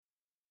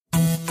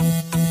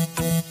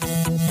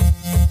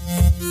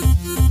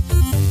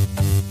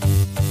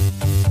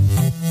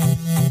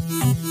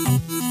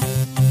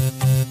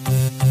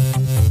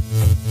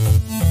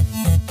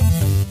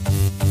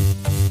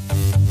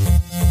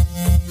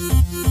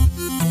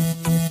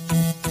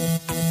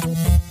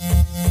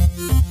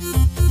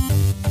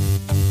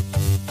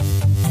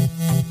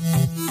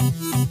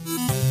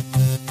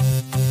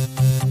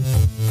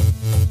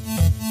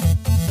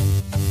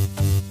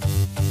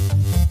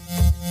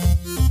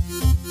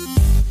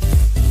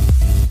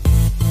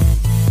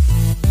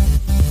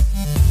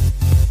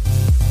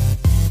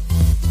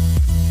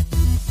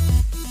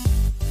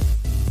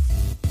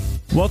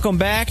Welcome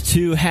back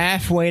to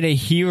Halfway to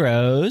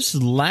Heroes.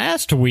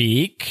 Last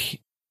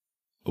week,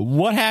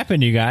 what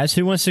happened, you guys?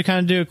 Who wants to kind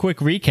of do a quick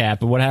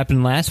recap of what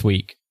happened last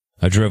week?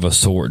 I drove a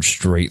sword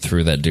straight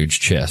through that dude's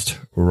chest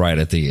right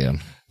at the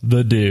end.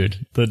 The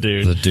dude,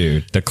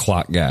 the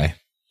clock guy.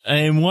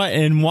 And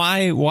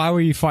why were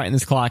you fighting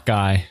this clock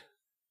guy?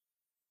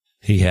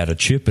 He had a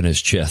chip in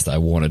his chest I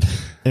wanted.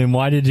 And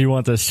why did you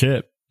want this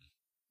chip?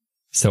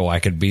 So I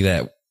could be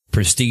that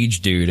prestige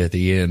dude at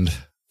the end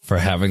for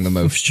having the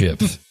most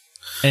chips.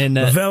 And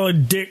the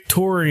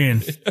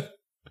valedictorian.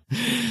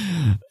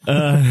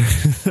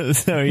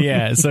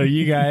 So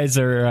you guys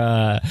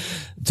are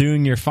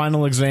doing your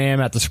final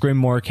exam at the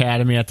Scrimmoor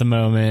Academy at the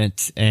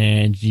moment,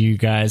 and you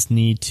guys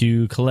need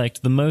to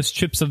collect the most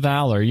chips of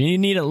valor. You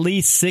need at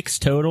least 6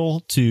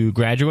 total to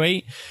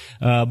graduate,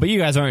 but you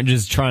guys aren't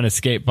just trying to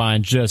skate by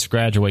and just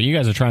graduate. You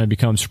guys are trying to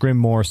become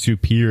Scrimmoor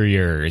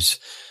superiors.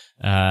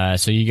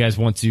 So you guys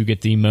want to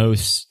get the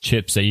most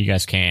chips that you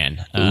guys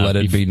can. Let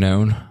it be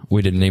known,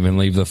 we didn't even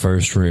leave the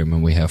first room,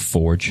 and we have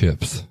 4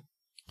 chips.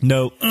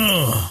 No.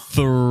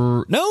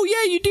 No,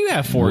 yeah, you do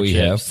have 4 chips. We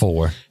have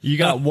 4. You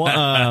got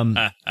one,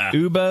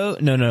 Ubo?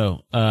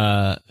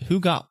 No. Who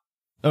got?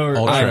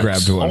 I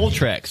grabbed one.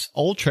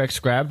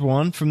 Ultrex grabbed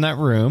one from that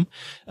room.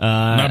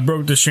 I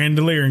broke the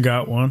chandelier and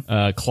got one.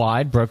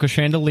 Clyde broke a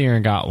chandelier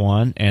and got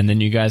one. And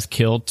then you guys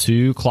killed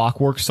 2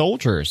 clockwork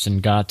soldiers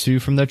and got 2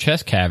 from their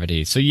chest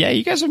cavity. So yeah,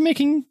 you guys are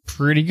making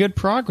pretty good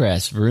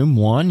progress. Room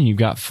 1, you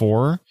got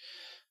 4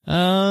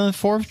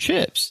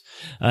 chips.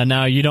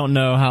 Now you don't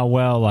know how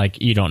well,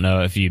 you don't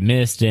know if you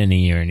missed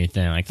any or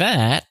anything like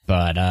that,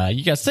 but,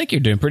 you guys think you're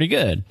doing pretty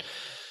good.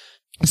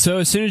 So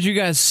as soon as you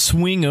guys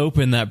swing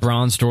open that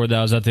bronze door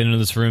that was at the end of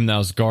this room that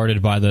was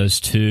guarded by those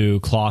 2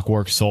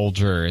 clockwork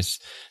soldiers,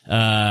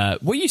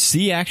 what you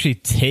see actually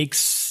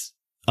takes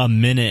a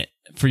minute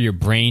for your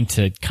brain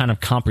to kind of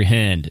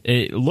comprehend.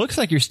 It looks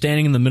like you're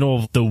standing in the middle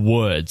of the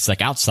woods,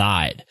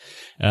 outside.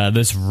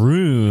 This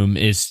room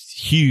is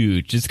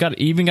huge. It's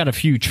even got a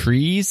few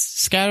trees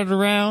scattered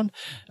around.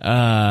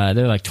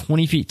 They're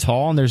 20 feet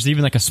tall, and there's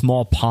even a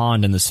small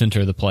pond in the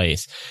center of the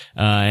place.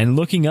 And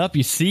looking up,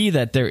 you see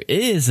that there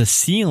is a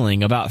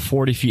ceiling about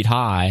 40 feet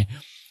high,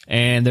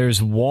 and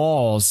there's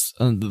walls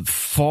on the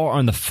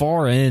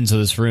far ends of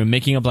this room,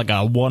 making up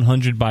a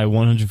 100 by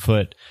 100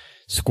 foot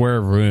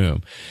square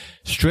room.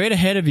 Straight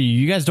ahead of you,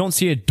 you guys don't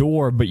see a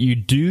door, but you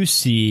do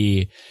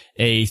see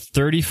a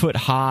 30-foot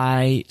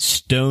high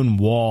stone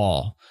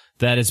wall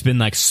that has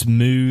been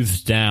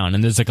smoothed down,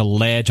 and there's a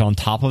ledge on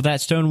top of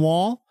that stone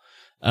wall,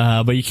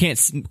 but you can't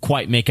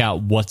quite make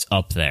out what's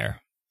up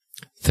there.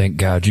 Thank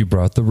God you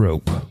brought the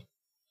rope.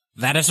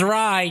 That is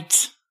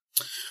right.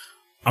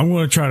 I'm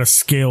going to try to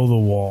scale the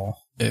wall.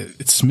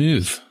 It's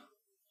smooth.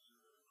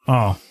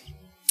 Oh.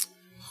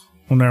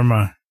 Well, never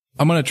mind.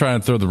 I'm going to try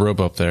and throw the rope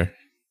up there.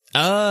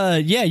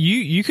 Yeah,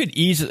 you could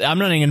easily, I'm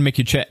not even gonna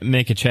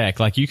make a check.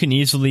 You can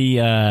easily,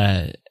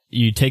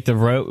 you take the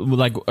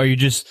rope, are you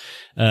just,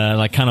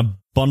 kind of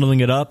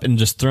bundling it up and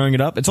just throwing it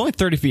up? It's only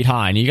 30 feet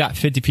high and you got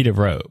 50 feet of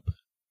rope.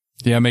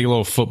 Yeah, make a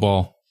little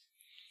football.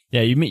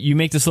 Yeah, you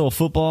make this little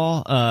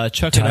football,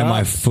 chuck it up. Tie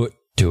my foot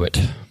to it.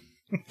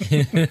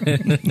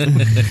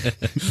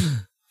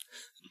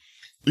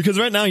 Because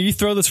right now you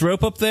throw this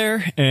rope up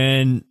there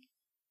and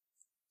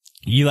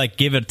you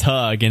give it a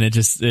tug and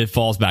it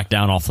falls back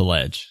down off the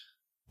ledge.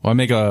 Well, I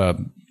make a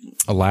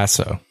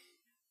lasso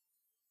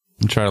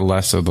and try to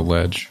lasso the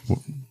ledge.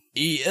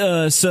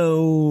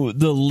 So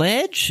the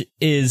ledge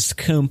is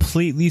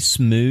completely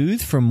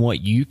smooth from what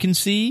you can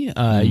see.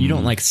 You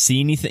don't see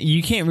anything.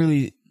 You can't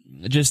really,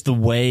 just the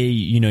way,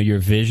 your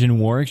vision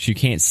works, you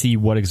can't see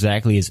what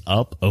exactly is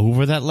up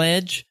over that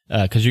ledge.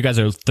 Cause you guys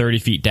are 30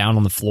 feet down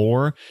on the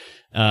floor.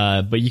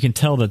 But you can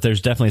tell that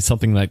there's definitely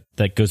something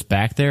that goes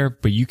back there,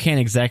 but you can't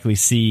exactly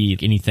see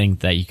anything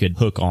that you could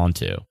hook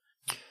onto.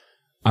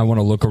 I want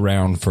to look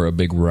around for a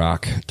big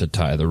rock to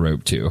tie the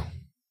rope to.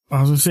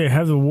 I was going to say,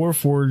 have the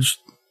Warforged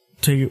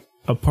take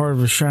a part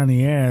of a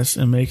shiny ass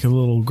and make a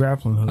little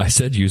grappling hook. I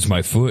said use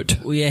my foot.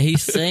 Well, yeah,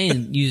 he's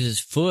saying use his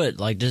foot.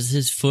 Does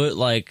his foot,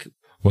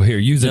 well, here,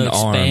 use an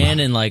arm. Expand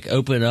and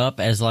open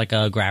up as a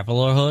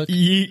grappler hook?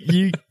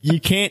 You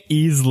can't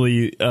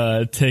easily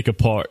take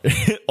apart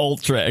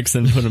Ultrex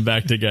and put them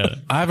back together.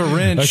 I have a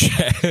wrench.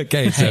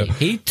 Okay, so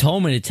he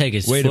told me to take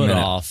his foot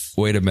off.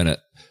 Wait a minute.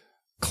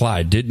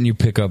 Clyde, didn't you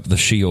pick up the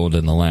shield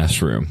in the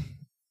last room?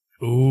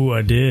 Ooh,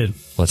 I did.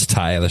 Let's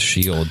tie the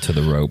shield to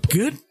the rope.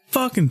 Good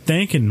fucking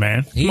thinking,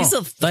 man. He's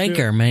a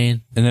thinker,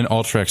 man. And then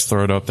Ultrex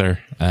throw it up there.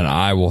 And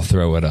I will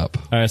throw it up.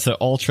 All right, so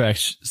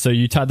Ultrex, so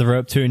you tied the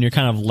rope to and you're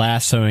kind of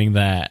lassoing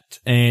that.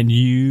 And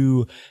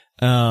you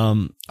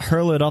hurl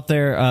it up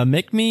there.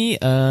 Make me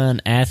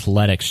an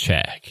athletics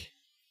check.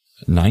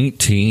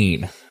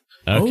 19. Okay.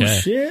 Oh,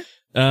 shit.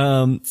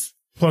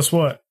 Plus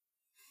what?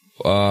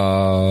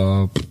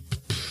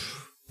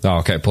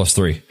 Okay, plus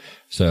 3.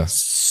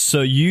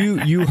 So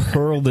you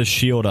hurl the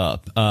shield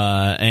up,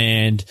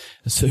 and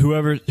so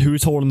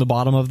who's holding the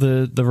bottom of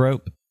the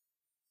rope?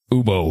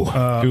 Ubo.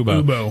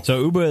 Ubo.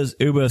 So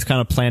Ubo is kind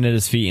of planted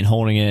his feet and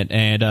holding it,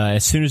 and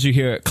as soon as you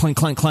hear it clink,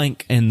 clink,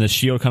 clink, and the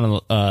shield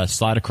kind of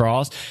slide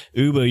across,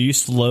 Ubo, you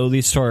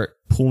slowly start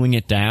pulling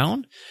it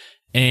down,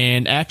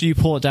 and after you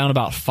pull it down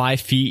about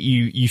 5 feet,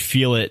 you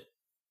feel it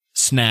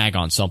snag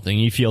on something.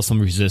 You feel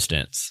some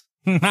resistance.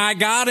 I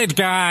got it,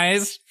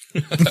 guys.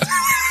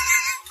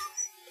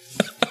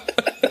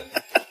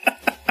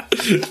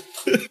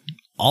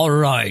 All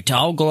right,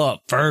 I'll go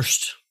up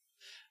first.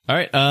 All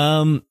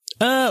right.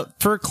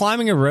 For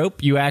climbing a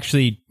rope, you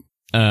actually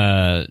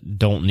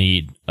don't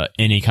need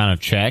any kind of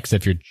checks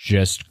if you're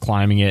just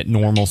climbing at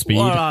normal speed.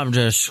 Well, I'm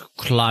just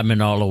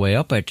climbing all the way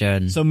up it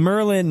then. So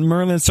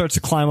Merlin starts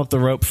to climb up the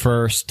rope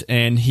first,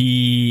 and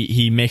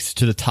he makes it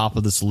to the top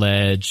of this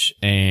ledge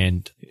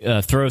and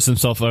throws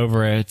himself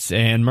over it.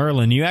 And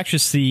Merlin, you actually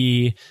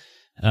see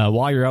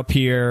while you're up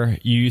here,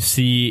 you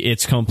see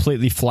it's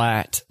completely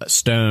flat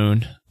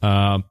stone.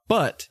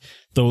 But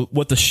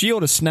what the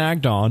shield is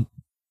snagged on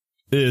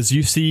is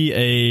you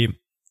see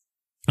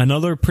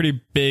another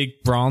pretty big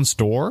bronze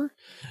door,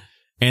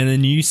 and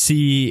then you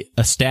see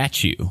a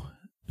statue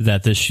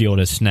that this shield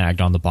is snagged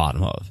on the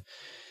bottom of.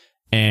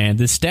 And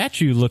this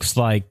statue looks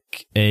like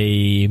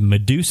a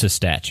Medusa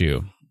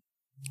statue.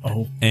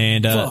 Oh,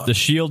 and the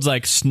shield's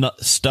like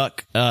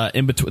stuck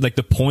in between, like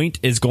the point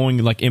is going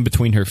like in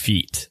between her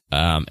feet,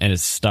 and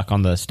it's stuck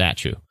on the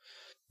statue.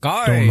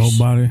 Guys,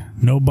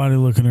 nobody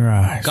look in her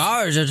eyes.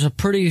 Guys, it's a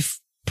pretty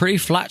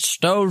flat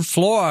stone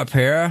floor up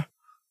here.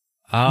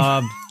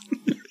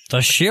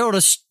 The shield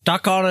is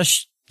stuck on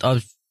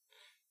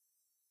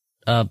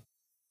a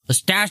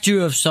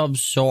statue of some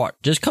sort.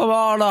 Just come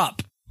on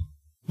up.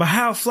 But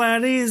how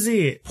flat is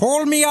it?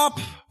 Pull me up.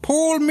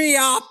 Pull me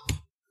up.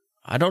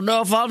 I don't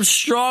know if I'm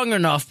strong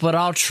enough, but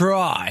I'll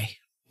try.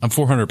 I'm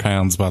 400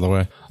 pounds, by the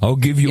way. I'll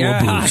give you a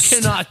I boost.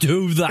 cannot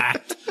do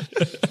that.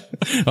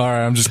 All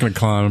right, I'm just going to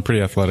climb. I'm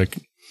pretty athletic.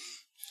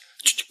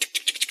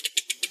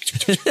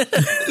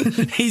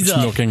 He's Just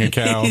up. milking a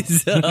cow.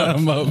 He's up.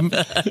 I'm up.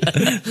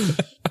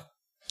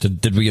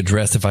 Did we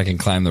address if I can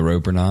climb the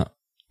rope or not?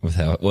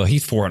 Well,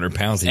 he's 400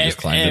 pounds. He just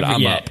climbed it.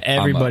 I'm up.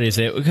 Everybody's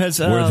it because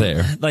We're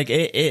there. Like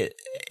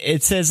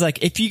it says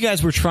like if you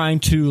guys were trying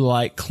to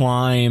like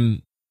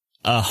climb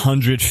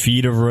 100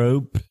 feet of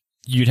rope,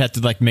 you'd have to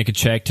like make a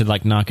check to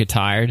like not get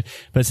tired.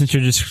 But since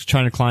you're just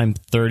trying to climb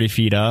 30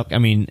 feet up, I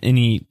mean,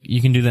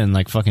 you can do that in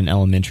like fucking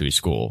elementary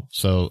school.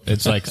 So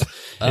it's like, To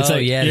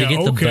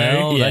get the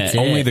bell. Yeah. That's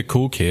Only it. the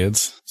cool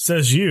kids.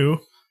 Says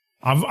you.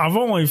 I've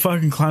only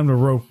fucking climbed a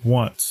rope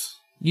once.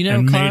 You never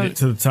and made it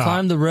to the top.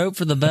 climb the rope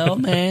for the bell,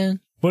 man.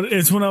 But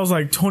it's when I was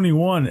like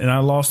 21 and I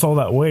lost all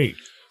that weight.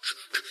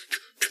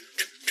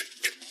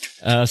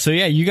 So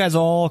yeah, you guys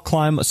all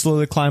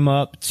slowly climb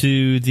up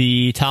to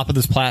the top of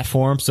this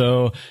platform.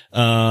 So,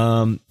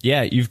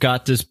 yeah, you've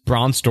got this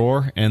bronze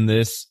door and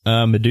this,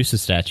 Medusa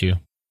statue.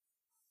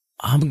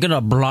 I'm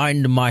gonna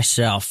blind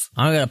myself.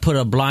 I'm gonna put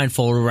a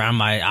blindfold around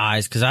my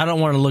eyes because I don't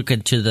want to look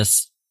into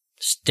this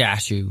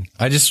statue.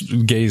 I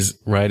just gaze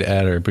right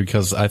at her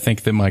because I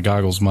think that my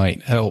goggles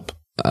might help.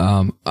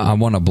 I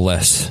want to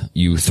bless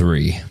you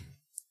three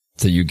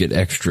so you get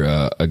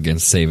extra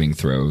against saving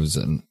throws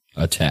and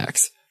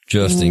attacks,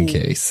 just in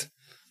case.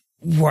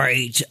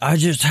 Wait, I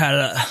just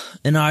had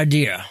an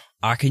idea.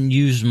 I can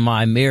use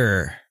my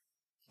mirror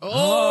to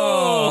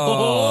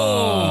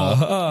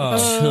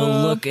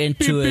look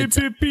into its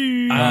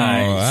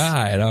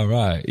eyes. All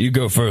right. You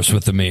go first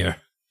with the mirror.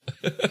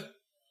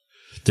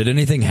 Did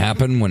anything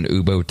happen when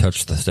Ubo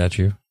touched the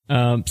statue?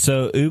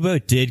 So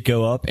Ubo did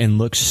go up and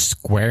look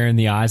square in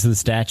the eyes of the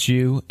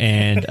statue,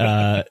 and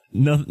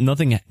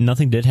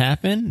nothing did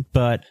happen.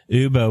 But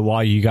Ubo,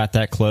 while you got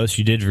that close,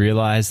 you did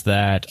realize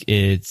that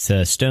it's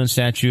a stone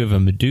statue of a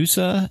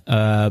Medusa.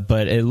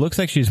 But it looks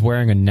like she's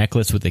wearing a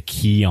necklace with a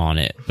key on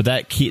it. But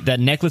that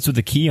necklace with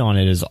the key on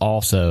it is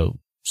also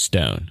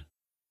stone.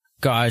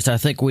 Guys, I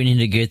think we need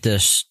to get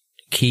this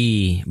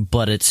key,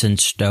 but it's in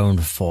stone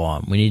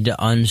form. We need to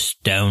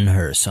unstone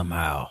her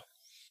somehow.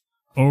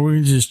 Or we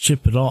can just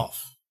chip it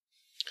off.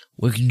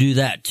 We can do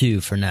that too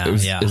for now.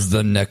 Is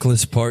the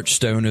necklace part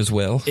stone as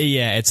well?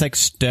 Yeah, it's like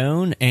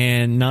stone,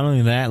 and not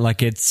only that,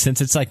 like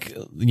since it's like,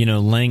 you know,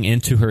 laying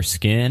into her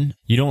skin,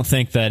 you don't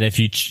think that if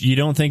you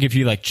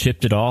like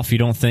chipped it off,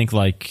 you think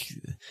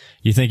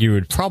you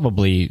would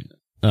probably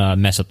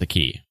mess up the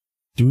key.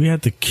 Do we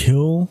have to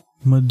kill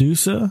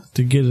Medusa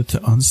to get it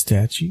to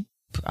unstatue?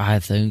 I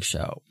think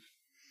so.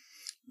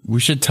 We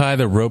should tie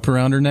the rope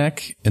around her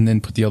neck and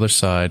then put the other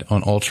side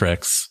on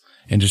Ultrex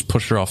and just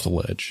push her off the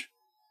ledge.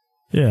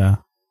 Yeah.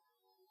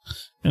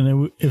 And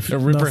then if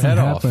rip her nothing head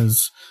off.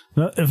 happens,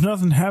 if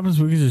nothing happens,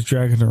 we can just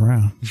drag it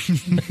around.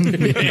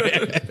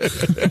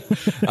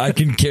 I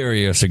can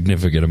carry a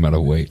significant amount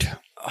of weight.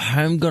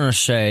 I'm gonna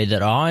say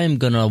that I'm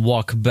gonna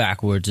walk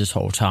backwards this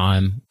whole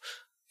time,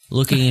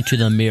 looking into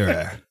the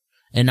mirror,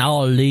 and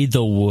I'll lead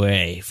the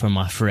way for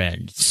my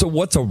friends. So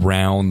what's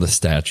around the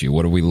statue?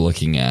 What are we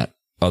looking at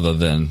other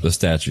than the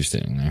statue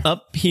standing there?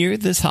 Up here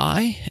this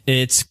high,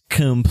 it's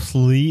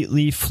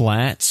completely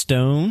flat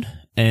stone,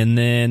 and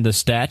then the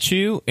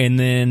statue, and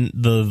then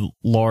the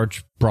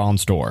large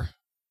bronze door.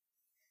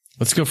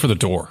 Let's go for the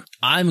door.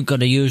 I'm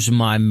going to use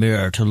my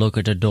mirror to look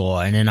at the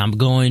door, and then I'm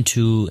going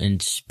to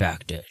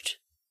inspect it.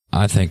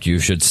 I think you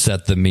should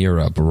set the mirror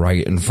up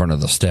right in front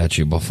of the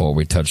statue before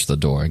we touch the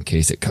door in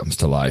case it comes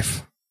to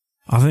life.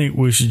 I think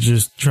we should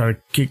just try to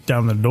kick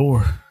down the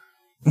door.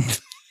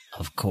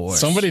 Of course.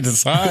 Somebody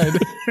decide.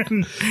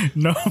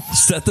 No.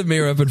 Set the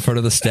mirror up in front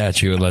of the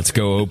statue and let's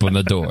go open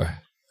the door.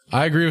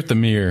 I agree with the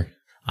mirror.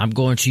 I'm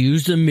going to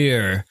use the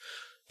mirror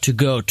to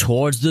go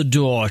towards the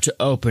door to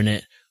open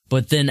it,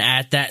 but then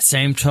at that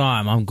same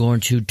time, I'm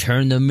going to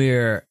turn the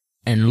mirror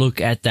and look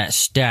at that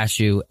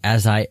statue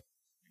as I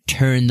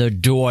turn the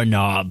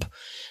doorknob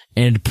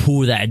and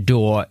pull that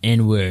door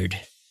inward.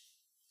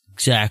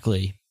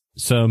 Exactly.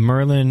 So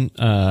Merlin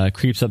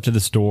creeps up to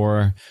this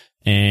door,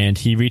 and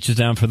he reaches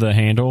down for the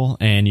handle,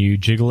 and you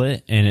jiggle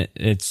it, and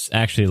it's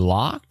actually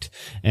locked.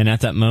 And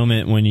at that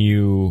moment, when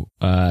you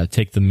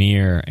take the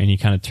mirror and you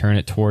kind of turn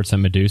it towards a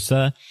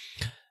Medusa,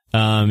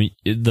 the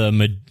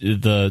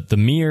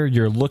mirror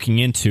you're looking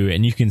into,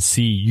 and you can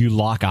see you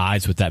lock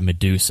eyes with that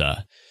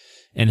Medusa.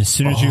 And as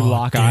soon as you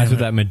lock eyes with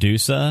that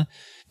Medusa,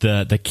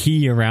 the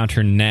key around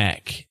her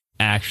neck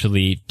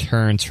actually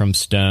turns from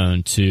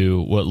stone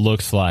to what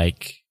looks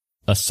like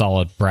a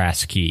solid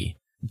brass key.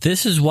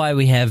 This is why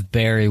we have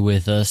Barry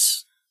with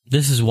us.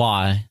 This is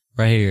why,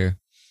 right here.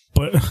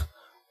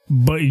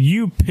 But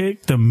you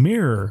picked the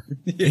mirror.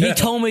 He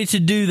told me to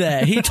do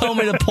that. He told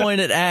me to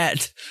point it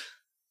at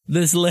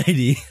this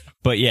lady.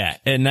 But yeah,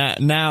 and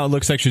now it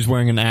looks like she's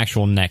wearing an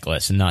actual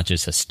necklace and not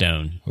just a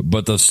stone.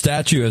 But the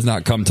statue has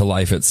not come to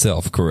life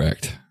itself,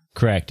 correct?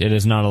 Correct. It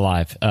is not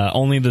alive.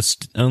 Only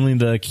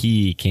the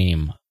key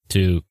came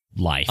to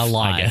life.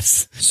 Alive. I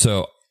guess.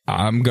 So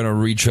I'm going to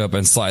reach up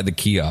and slide the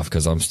key off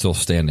because I'm still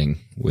standing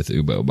with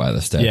Ubo by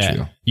the statue.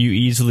 Yeah. You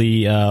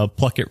easily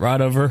pluck it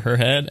right over her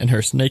head and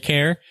her snake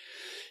hair,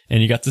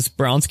 and you got this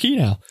bronze key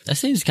now. That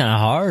seems kind of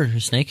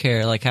hard. Snake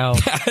hair, like how...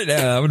 Yeah,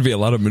 that would be a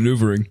lot of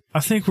maneuvering. I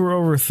think we're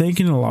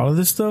overthinking a lot of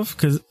this stuff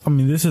because, I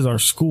mean, this is our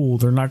school.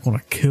 They're not going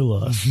to kill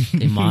us.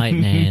 They might,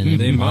 man.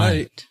 They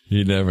might.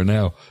 You never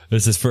know.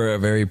 This is for a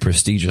very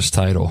prestigious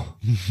title.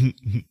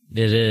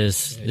 It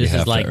is. This have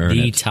is to like earn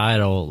the it.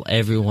 title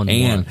everyone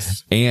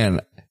wants.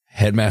 And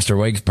Headmaster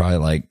Wake's probably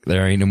like,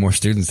 there ain't no more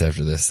students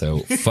after this, so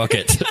fuck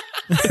it.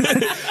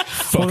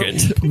 Fuck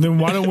it. Then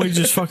why don't we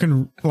just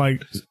fucking,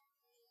 like,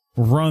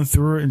 run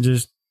through it and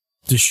just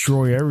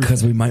destroy everything?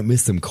 Because we might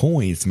miss some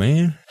coins,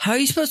 man. How are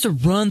you supposed to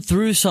run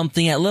through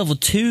something at level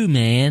 2,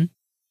 man?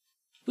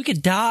 We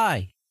could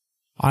die.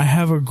 I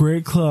have a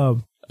great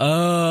club.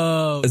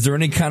 Oh. Is there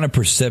any kind of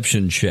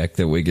perception check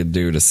that we could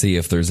do to see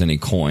if there's any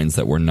coins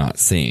that we're not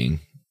seeing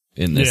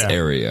in this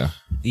area?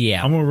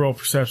 Yeah. I'm going to roll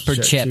perception. check,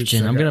 too, Perception.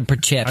 'cause I'm going to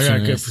perception. I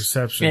got good this.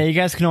 perception. Yeah, you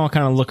guys can all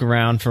kind of look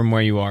around from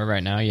where you are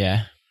right now.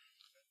 Yeah.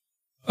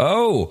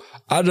 Oh,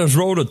 I just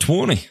rolled a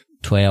 20.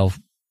 12.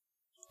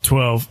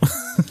 12.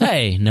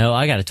 Hey, no,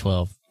 I got a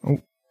 12.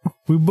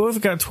 We both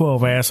got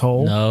 12,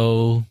 asshole.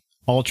 No.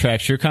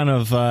 Ultrax, you're kind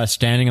of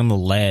standing on the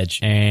ledge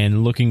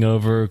and looking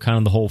over kind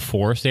of the whole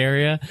forest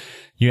area.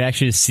 You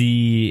actually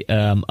see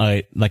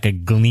a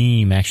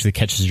gleam actually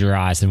catches your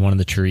eyes in one of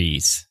the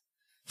trees.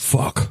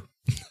 Fuck.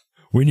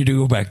 We need to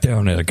go back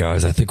down there,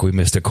 guys. I think we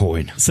missed a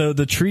coin. So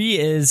the tree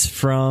is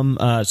from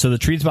the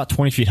tree's about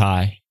 20 feet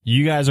high.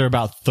 You guys are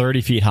about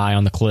 30 feet high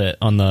on the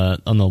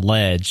on the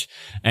ledge,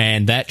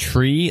 and that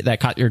tree that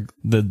caught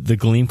the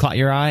gleam caught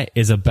your eye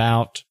is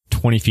about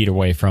 20 feet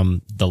away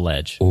from the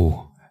ledge.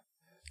 Ooh.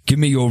 Give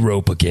me your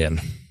rope again.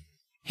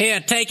 Here,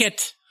 take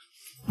it.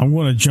 I'm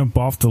going to jump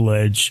off the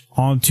ledge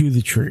onto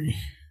the tree.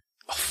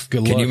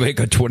 Good luck. Can you make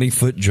a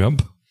 20-foot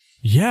jump?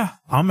 Yeah,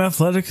 I'm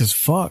athletic as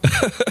fuck.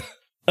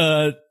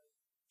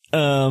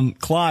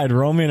 Clyde,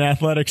 roll me an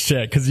athletics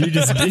check because you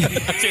just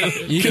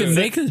You can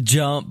make the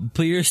jump,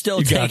 but you're still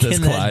You got taking this,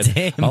 that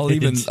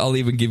Clyde. damage. I'll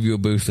even give you a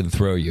boost and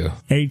throw you.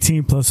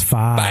 18 plus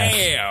 5.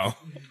 Bam!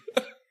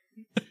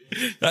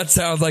 That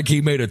sounds like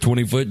he made a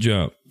 20-foot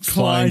jump.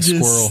 Flying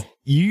squirrel.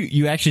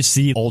 You actually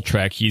see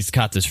Ultrek. He's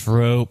got this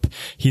rope.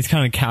 He's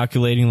kind of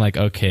calculating like,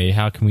 okay,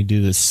 how can we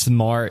do this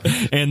smart?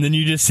 And then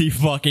you just see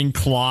fucking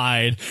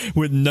Clyde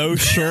with no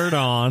shirt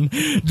on,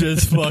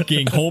 just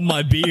fucking hold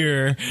my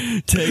beer,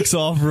 takes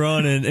off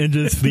running and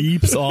just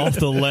leaps off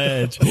the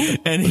ledge.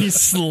 And he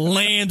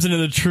slams into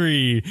the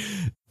tree.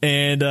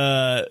 And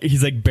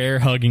he's like bear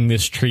hugging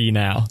this tree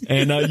now.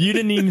 And you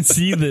didn't even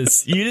see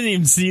this. You didn't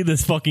even see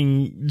this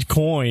fucking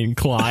coin,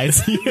 Clyde.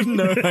 So you have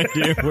no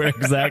idea where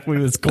exactly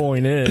this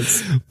coin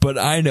is. But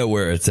I know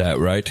where it's at,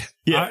 right?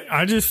 Yeah.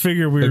 I just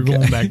figured we were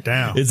going back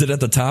down. Is it at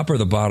the top or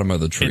the bottom of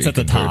the tree? It's at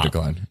the compared top. to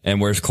Clyde? And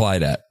where's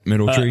Clyde at?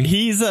 Middle tree?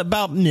 He's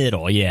about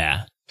middle,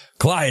 yeah.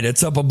 Clyde,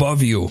 it's up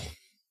above you.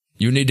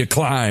 You need to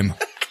climb.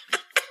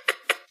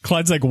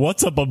 Clyde's like,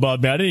 what's up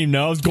above me? I didn't even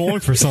know I was going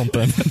for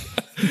something.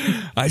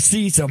 I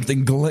see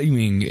something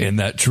gleaming in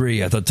that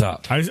tree at the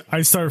top.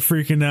 I start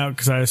freaking out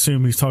because I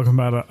assume he's talking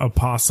about a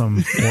possum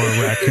or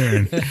a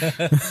raccoon.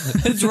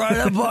 It's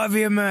right above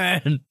you,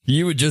 man.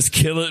 You would just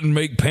kill it and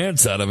make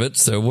pants out of it.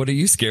 So what are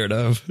you scared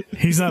of?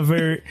 He's not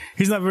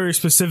very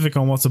specific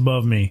on what's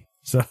above me.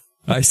 So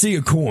I see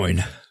a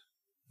coin.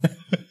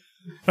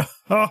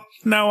 oh,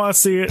 now I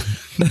see it.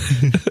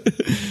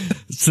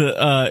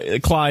 So,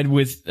 Clyde,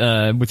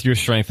 with your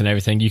strength and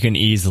everything, you can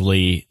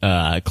easily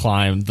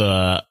climb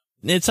the.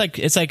 It's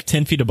like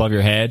 10 feet above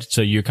your head,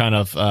 so you're kind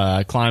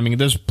of climbing.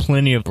 There's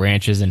plenty of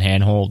branches and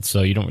handholds,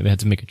 so you don't really have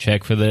to make a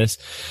check for this.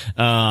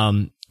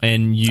 And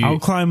I'll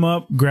climb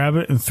up, grab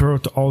it, and throw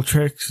it to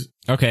Ultrex.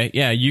 Okay,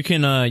 yeah, you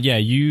can.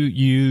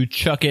 You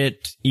chuck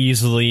it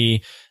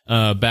easily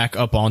back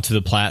up onto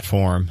the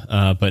platform.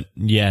 But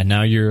yeah,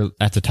 now you're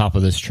at the top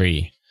of this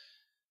tree.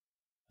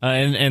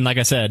 And like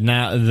I said,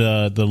 now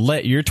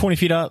you're 20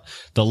 feet up.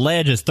 The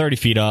ledge is 30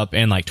 feet up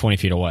and like 20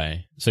 feet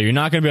away. So you're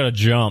not going to be able to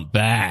jump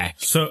back.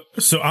 So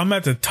I'm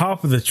at the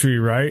top of the tree,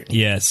 right?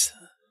 Yes.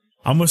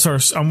 I'm gonna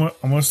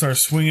start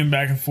swinging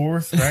back and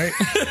forth, right?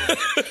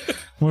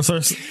 I'm gonna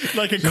start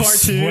Like a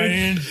just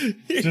cartoon.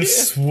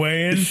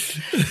 swaying.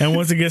 And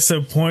once it gets to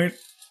a point,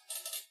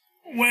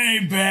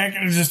 way back,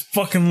 and it just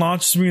fucking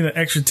launches me the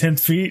extra 10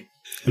 feet,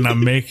 and I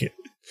make it.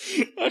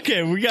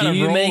 Okay, we got Do a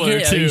you make roller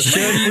it? Are too. you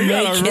sure you We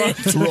gotta make roll. it?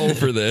 Let's roll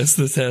for this.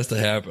 This has to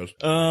happen.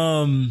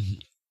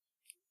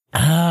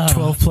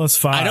 12 plus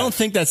 5. I don't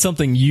think that's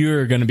something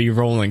you're going to be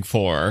rolling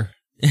for.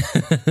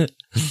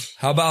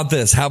 How about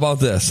this?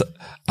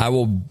 I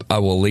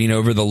will lean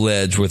over the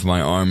ledge with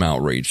my arm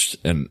outreached,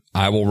 and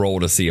I will roll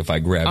to see if I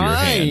grab your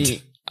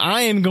hand.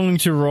 I am going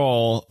to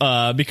roll,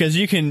 because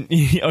you can,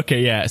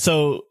 okay, yeah.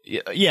 So,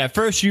 yeah,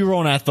 first you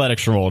roll an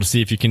athletics roll to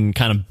see if you can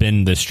kind of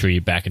bend this tree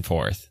back and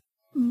forth.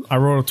 I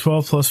rolled a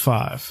 12 plus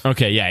 5.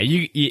 Okay, yeah,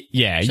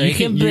 So you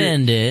can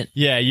bend it.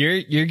 Yeah,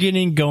 you're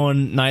getting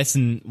going nice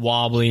and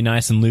wobbly,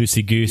 nice and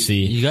loosey goosey.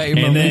 You got your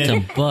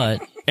momentum,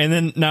 but And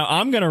then now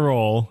I'm going to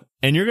roll,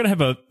 and you're going to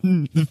have a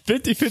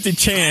 50-50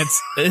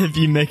 chance if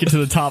you make it to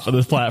the top of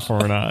this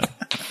platform or not.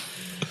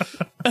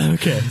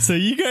 Okay, so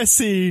you guys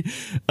see,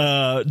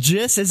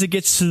 just as it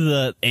gets to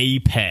the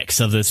apex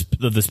of this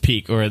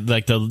peak, or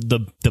like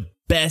the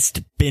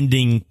best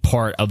bending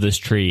part of this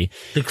tree,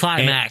 the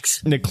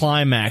climax.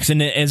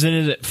 and as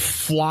it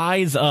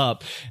flies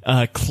up,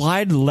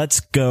 Clyde lets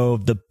go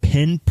of the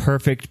pin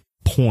perfect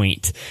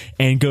point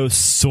and goes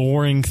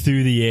soaring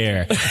through the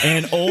air.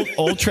 And old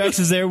Trex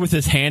is there with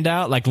his hand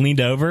out, like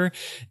leaned over,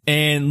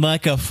 and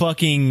like a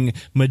fucking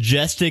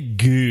majestic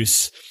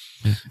goose,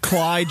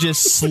 Clyde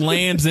just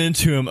slams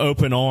into him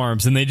open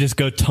arms, and they just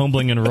go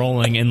tumbling and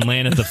rolling and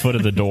land at the foot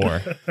of the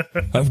door.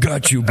 I've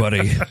got you, buddy.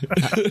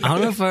 I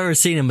don't know if I've ever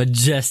seen a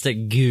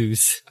majestic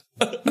goose.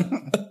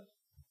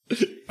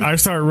 I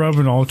start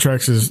rubbing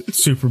Ultrex's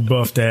super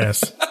buffed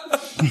ass.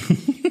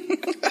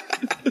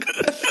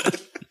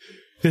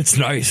 It's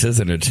nice,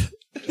 isn't it?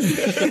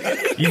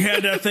 You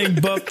had that thing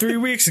buffed 3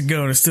 weeks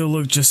ago, and it still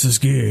looked just as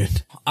good.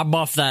 I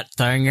buff that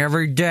thing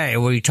every day.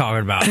 What are you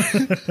talking about?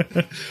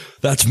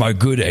 That's my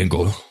good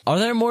angle. Are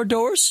there more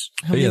doors?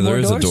 How many Yeah, more there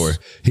is a doors?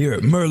 door. Here,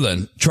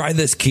 Merlin, try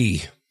this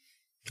key.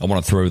 I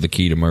want to throw the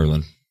key to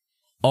Merlin.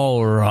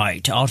 All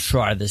right, I'll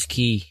try this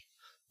key.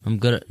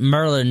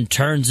 Merlin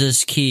turns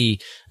this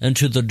key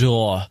into the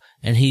door,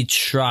 and he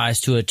tries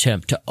to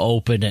attempt to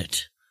open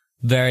it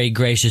very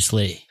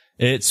graciously.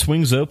 It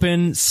swings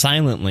open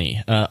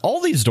silently. All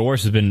these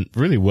doors have been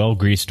really well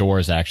greased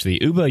doors, actually.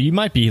 Uba, you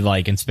might be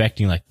like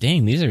inspecting, like,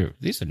 dang, these are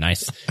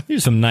nice. These are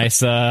some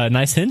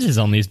nice hinges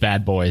on these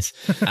bad boys.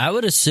 I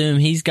would assume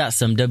he's got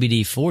some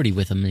WD-40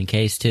 with him in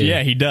case too.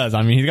 Yeah, he does.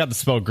 I mean, he's got the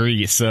spell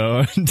grease,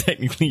 so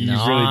technically he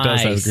really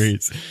does have Nice.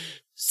 grease.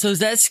 So is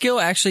that skill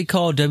actually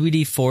called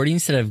WD-40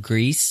 instead of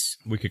grease?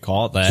 We could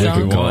call it that.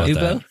 We could call it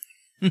Ubo?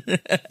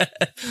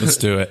 Let's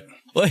do it.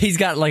 Well, he's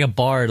got like a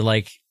bard,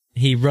 like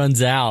he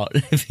runs out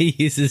if he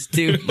uses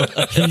too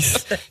much.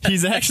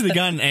 He's actually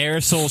got an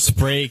aerosol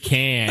spray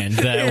can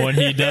that when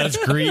he does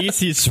grease,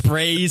 he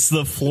sprays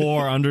the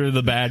floor under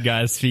the bad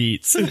guy's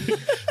feet.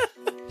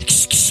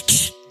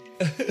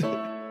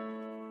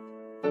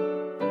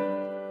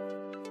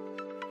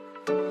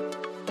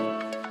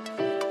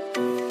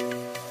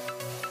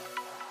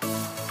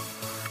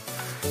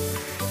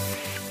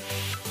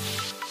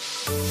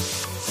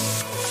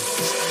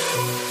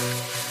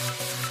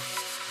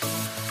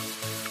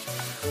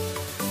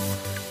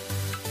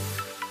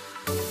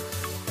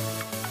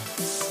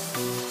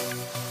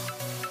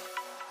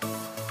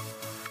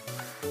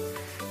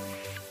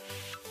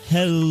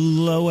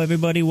 Hello,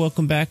 everybody.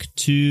 Welcome back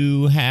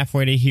to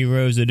Halfway to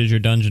Heroes. It is your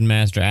Dungeon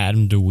Master,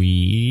 Adam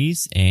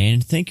DeWeese,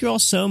 and thank you all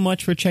so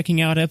much for checking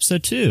out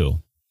Episode 2.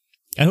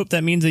 I hope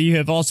that means that you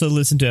have also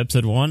listened to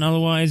Episode 1.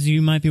 Otherwise,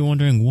 you might be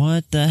wondering,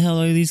 what the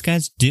hell are these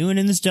guys doing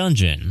in this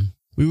dungeon?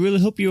 We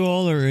really hope you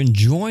all are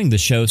enjoying the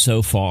show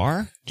so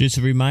far. Just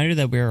a reminder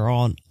that we are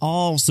on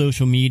all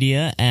social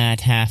media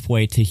at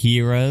Halfway to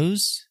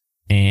Heroes.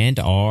 And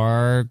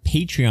our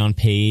Patreon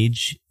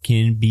page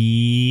can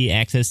be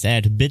accessed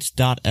at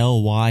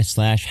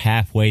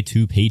bits.ly/halfway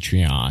to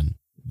Patreon.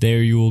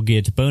 There you will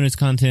get bonus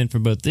content for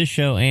both this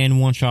show and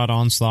One Shot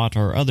Onslaught,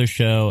 our other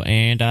show.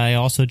 And I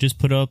also just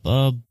put up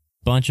a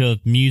bunch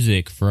of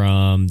music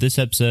from this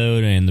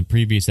episode and the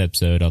previous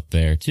episode up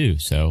there too.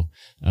 So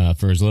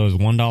for as low as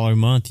 $1 a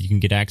month, you can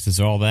get access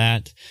to all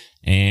that.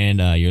 And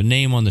your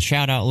name on the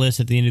shout out list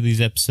at the end of these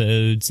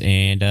episodes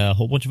and a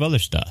whole bunch of other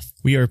stuff.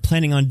 We are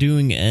planning on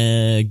doing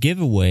a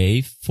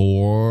giveaway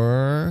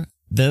for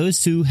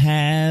those who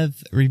have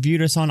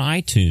reviewed us on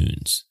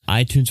iTunes.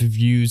 iTunes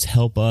reviews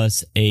help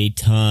us a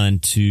ton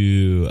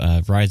to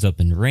rise up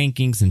in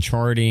rankings and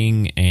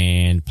charting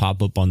and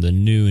pop up on the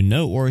new and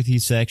noteworthy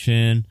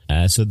section.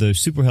 So they're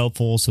super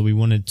helpful. So we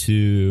wanted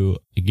to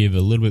give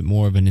a little bit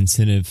more of an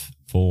incentive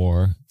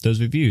for those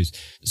reviews.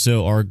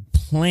 So our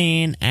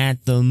plan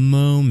at the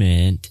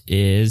moment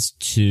is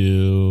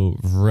to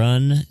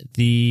run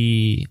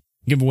the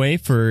giveaway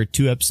for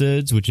 2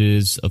 episodes, which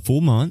is a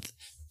full month.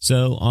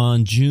 So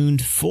on June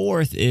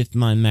 4th, if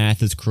my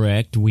math is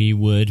correct, we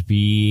would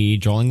be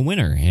drawing a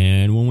winner.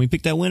 And when we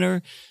pick that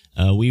winner,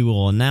 we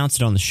will announce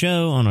it on the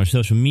show, on our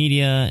social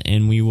media,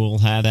 and we will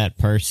have that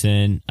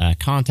person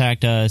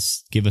contact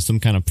us, give us some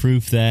kind of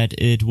proof that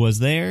it was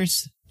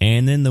theirs.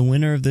 And then the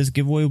winner of this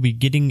giveaway will be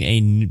getting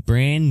a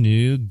brand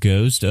new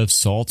Ghost of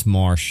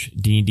Saltmarsh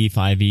D&D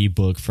 5e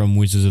book from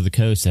Wizards of the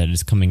Coast that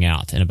is coming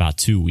out in about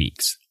 2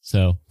 weeks.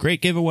 So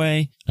great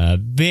giveaway.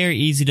 Very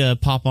easy to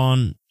pop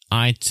on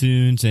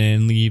iTunes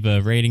and leave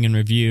a rating and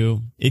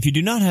review. If you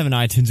do not have an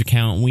iTunes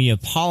account, we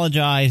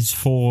apologize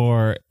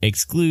for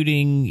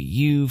excluding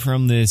you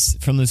from this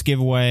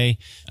giveaway.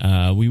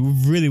 We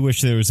really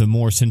wish there was a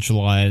more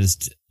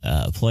centralized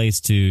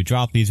place to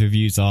drop these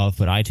reviews off,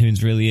 but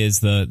iTunes really is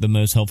the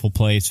most helpful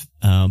place.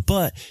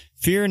 But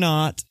fear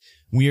not,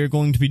 we are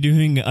going to be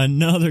doing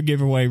another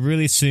giveaway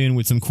really soon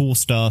with some cool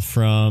stuff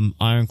from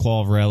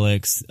Ironclaw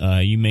Relics.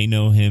 You may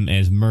know him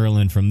as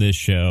Merlin from this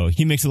show.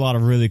 He makes a lot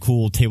of really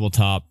cool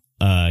tabletop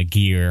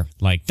gear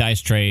like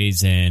dice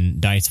trays and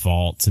dice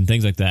vaults and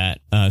things like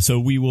that. So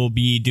we will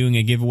be doing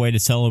a giveaway to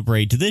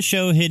celebrate this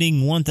show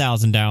hitting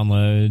 1,000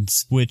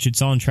 downloads, which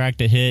it's on track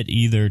to hit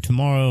either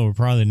tomorrow or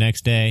probably the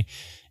next day.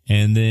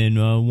 And then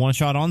One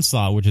Shot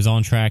Onslaught, which is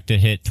on track to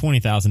hit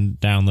 20,000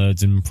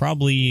 downloads in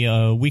probably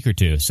a week or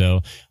two.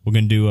 So we're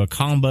going to do a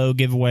combo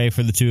giveaway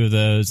for the 2 of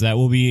those. That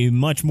will be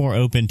much more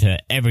open to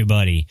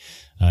everybody.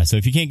 So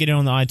if you can't get in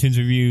on the iTunes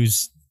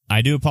reviews,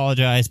 I do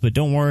apologize, but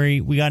don't worry,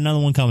 we got another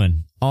one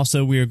coming.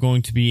 Also, we are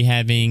going to be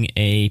having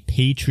a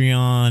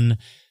Patreon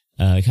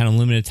kind of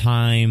limited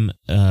time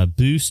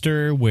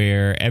booster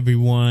where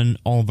everyone,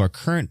 all of our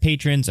current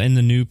patrons and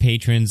the new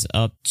patrons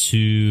up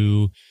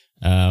to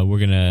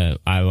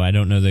I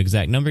don't know the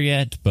exact number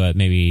yet, but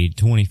maybe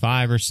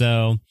 25 or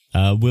so,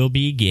 will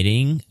be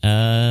getting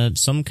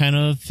some kind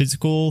of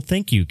physical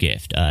thank you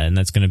gift. And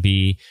that's going to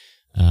be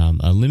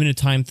a limited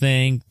time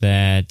thing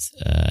that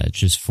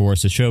just for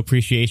us to show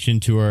appreciation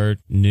to our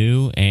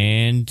new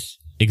and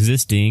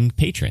existing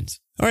patrons.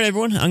 All right,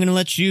 everyone, I'm going to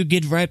let you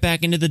get right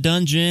back into the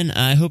dungeon.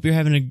 I hope you're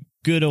having a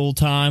good old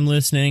time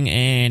listening,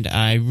 and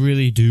I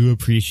really do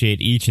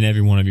appreciate each and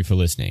every one of you for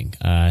listening.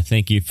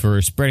 Thank you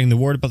for spreading the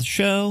word about the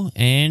show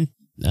and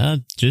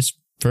just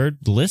for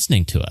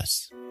listening to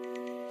us.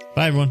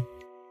 Bye, everyone.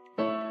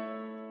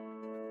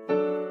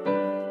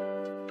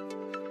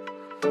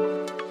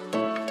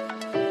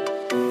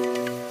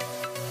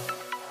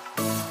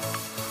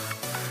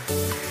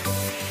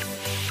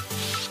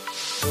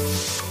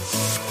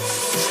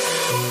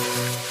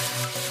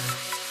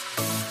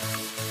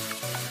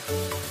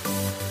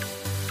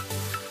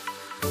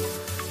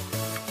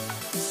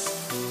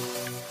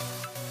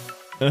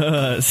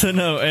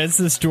 As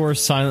this door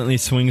silently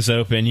swings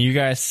open, you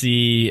guys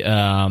see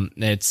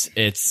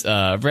it's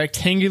a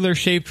rectangular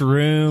shaped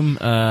room.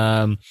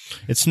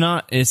 It's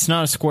not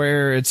a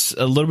square. It's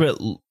a little bit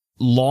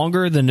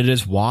longer than it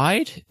is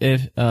wide.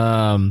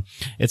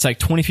 It's like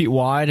 20 feet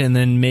wide and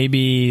then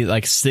maybe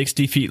like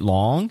 60 feet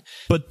long.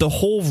 But the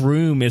whole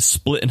room is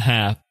split in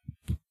half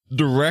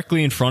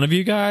directly in front of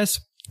you guys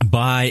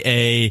by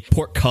a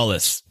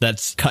portcullis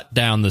that's cut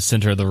down the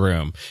center of the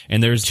room.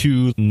 And there's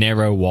 2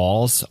 narrow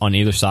walls on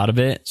either side of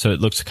it. So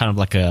it looks kind of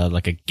like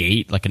a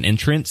gate, like an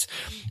entrance.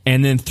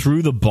 And then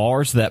through the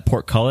bars of that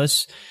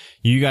portcullis,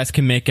 you guys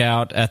can make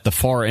out at the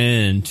far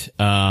end,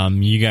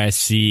 you guys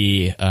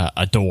see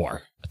a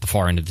door at the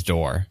far end of the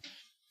door.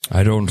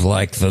 I don't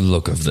like the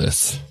look of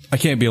this. I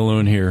can't be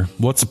alone here.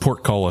 What's a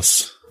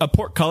portcullis? A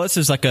portcullis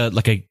is like a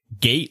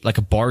gate, like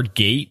a barred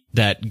gate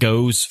that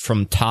goes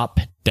from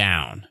top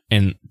down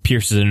and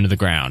pierces into the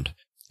ground.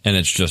 And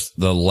it's just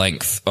the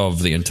length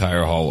of the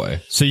entire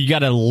hallway. So you got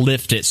to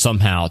lift it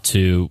somehow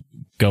to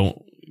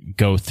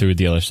go through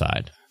the other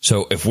side.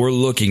 So if we're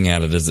looking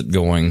at it, is it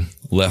going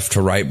left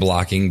to right,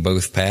 blocking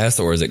both paths,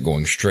 or is it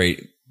going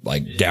straight,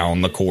 like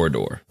down the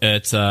corridor?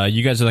 It's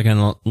you guys are like in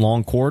a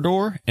long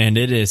corridor, and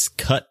it is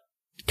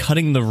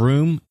cutting the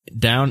room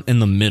down in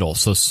the middle.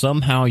 So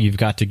somehow you've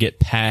got to get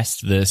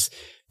past this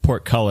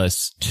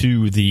portcullis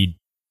to the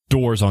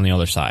doors on the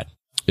other side.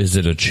 Is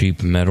it a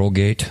cheap metal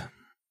gate?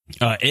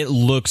 It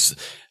looks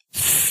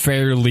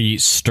fairly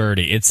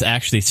sturdy. It's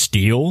actually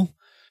steel.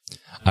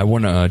 I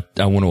want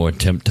to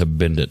attempt to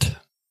bend it.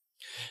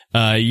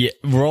 Yeah,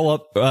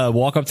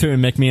 walk up to it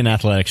and make me an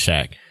athletics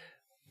check.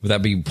 Would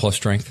that be plus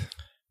strength?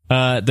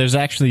 There's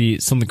actually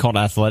something called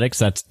athletics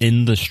that's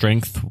in the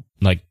strength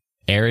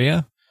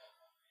area.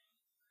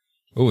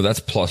 Oh, that's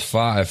plus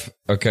 5.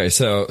 Okay,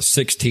 so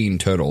 16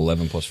 total,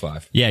 11 plus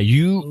 5. Yeah,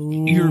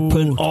 you're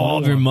putting all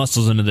of your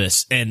muscles into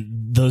this,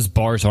 and those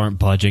bars aren't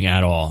budging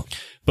at all.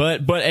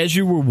 But as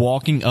you were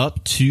walking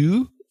up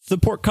to the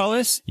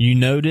portcullis, you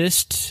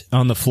noticed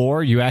on the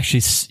floor, you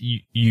actually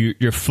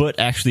your foot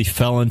actually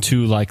fell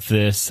into like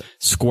this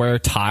square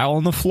tile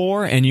on the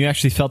floor, and you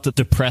actually felt it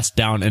depress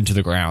down into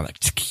the ground.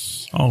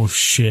 Oh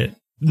shit!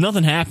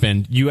 Nothing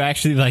happened. You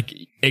actually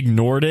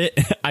ignored it,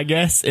 I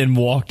guess, and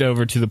walked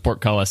over to the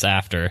portcullis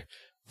after.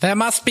 There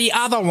must be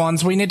other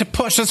ones we need to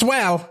push as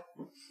well.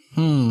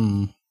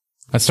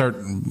 I start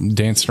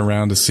dancing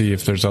around to see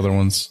if there's other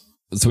ones.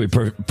 So we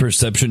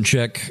perception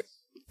check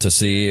to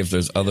see if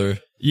there's other.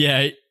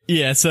 Yeah.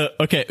 So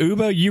okay,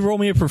 Ubo, you roll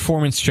me a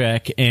performance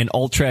check, and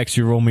Ultrex,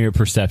 you roll me a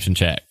perception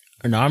check.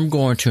 And I'm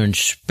going to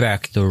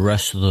inspect the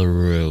rest of the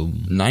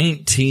room.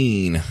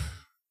 19.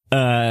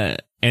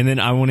 And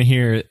then I want to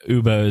hear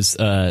Ubo's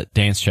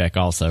dance check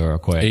also real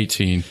quick.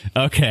 18.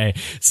 Okay,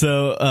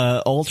 so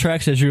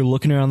Ultrex, as you're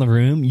looking around the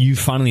room, you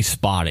finally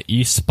spot it.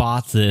 You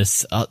spot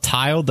this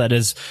tile that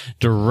is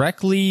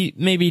directly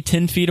maybe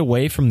 10 feet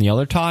away from the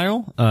other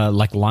tile,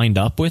 lined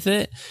up with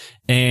it.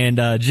 And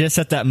just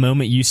at that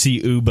moment, you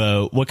see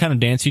Ubo. What kind of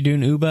dance you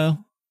doing,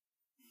 Ubo?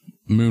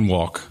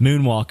 Moonwalk.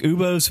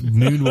 Ubo's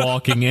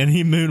moonwalking, and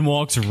he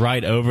moonwalks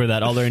right over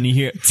that other, and you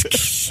hear,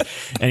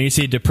 and you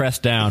see it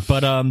depressed down.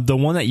 But the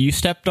one that you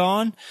stepped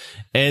on,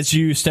 as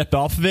you stepped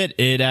off of it,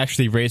 it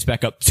actually raised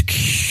back up.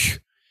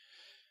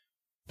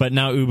 But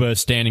now Ubo's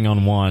standing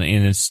on one,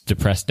 and it's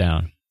depressed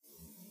down.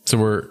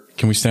 So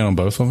can we stand on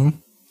both of them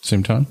at the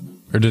same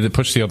time? Or did it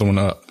push the other one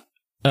up?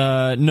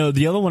 No,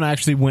 the other one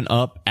actually went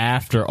up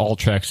after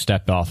Ultrex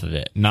stepped off of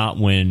it, not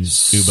when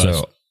Ubo's.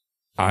 So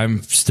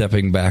I'm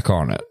stepping back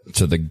on it,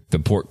 so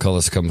the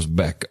portcullis comes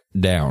back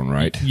down,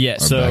 right? Yeah.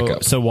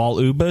 So while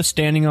Ubo's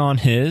standing on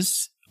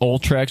his,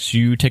 Ultrex,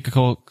 you take a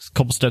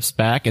couple steps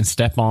back and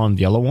step on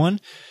the yellow one,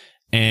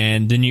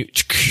 and then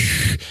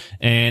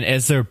and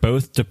as they're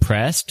both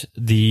depressed,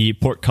 the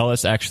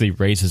portcullis actually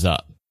raises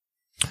up.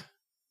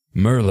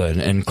 Merlin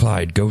and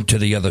Clyde, go to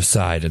the other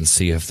side and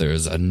see if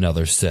there's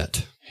another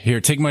set. Here,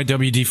 take my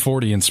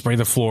WD-40 and spray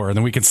the floor, and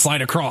then we can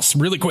slide across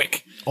really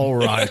quick. All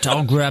right,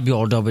 I'll grab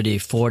your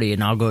WD-40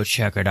 and I'll go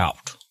check it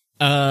out.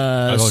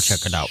 I'll go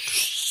check it out.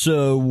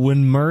 So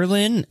when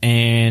Merlin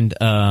and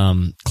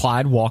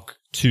Clyde walk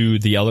to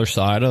the other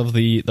side of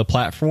the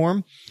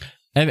platform,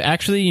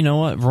 actually, you know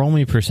what? Roll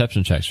me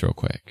perception checks real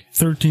quick.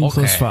 13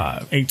 plus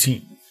 5.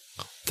 18.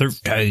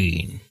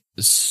 13.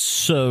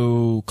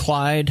 So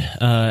Clyde,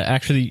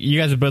 actually, you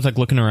guys are both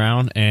looking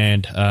around,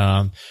 and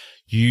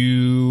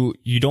you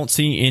don't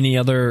see any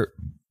other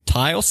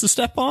tiles to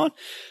step on,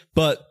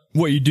 but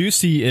what you do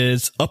see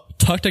is up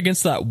tucked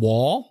against that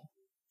wall,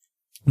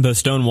 the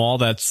stone wall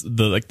that's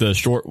the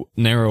short,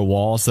 narrow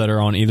walls that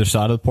are on either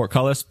side of the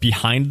portcullis.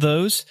 Behind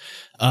those,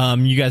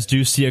 you guys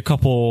do see a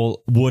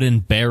couple wooden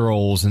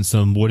barrels and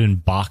some wooden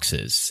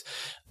boxes.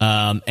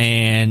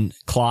 And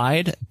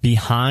Clyde,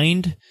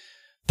 behind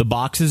the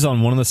boxes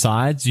on one of the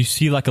sides, you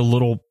see a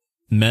little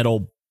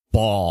metal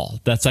ball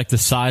that's the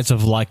size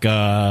of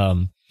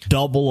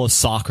double a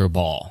soccer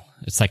ball.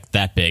 It's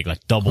that big,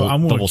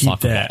 double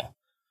soccer ball.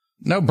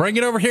 No, bring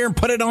it over here and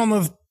put it on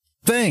the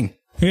thing.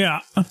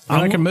 Yeah.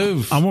 I can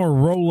move. I'm going to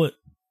roll it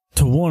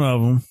to one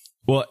of them.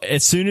 Well,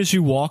 as soon as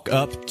you walk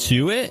up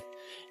to it,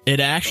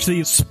 it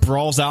actually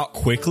sprawls out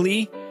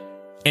quickly,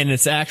 and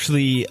it's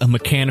actually a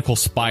mechanical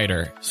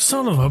spider.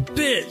 Son of a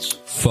bitch.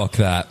 Fuck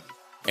that.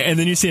 And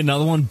then you see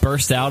another one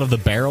burst out of the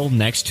barrel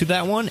next to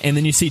that one, and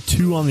then you see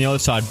two on the other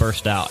side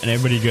burst out, and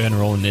everybody go ahead and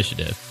roll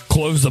initiative.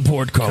 Close the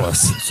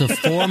portcullis. So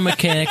 4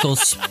 mechanical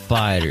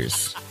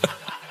spiders.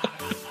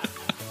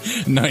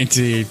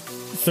 19.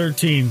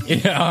 13.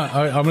 Yeah,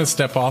 I'm going to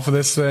step off of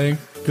this thing.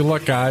 Good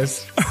luck,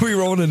 guys. Are we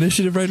rolling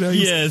initiative right now?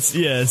 Yes.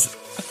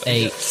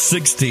 8.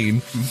 16.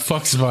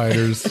 Fuck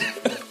spiders.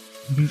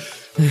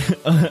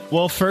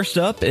 Well, first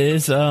up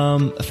is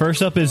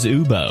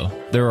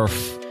Ubo. There are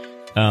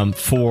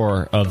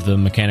 4 of the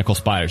mechanical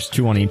spiders,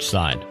 2 on each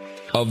side.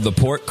 Of the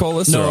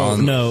portcullis?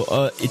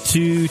 No.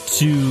 2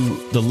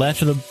 to the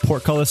left of the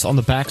portcullis on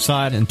the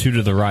backside, and 2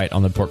 to the right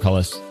on the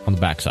portcullis on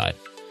the backside.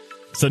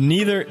 So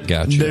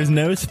Gotcha. There's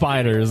no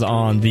spiders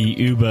on the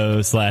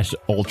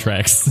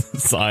Ubo/Ultrex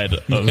side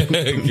of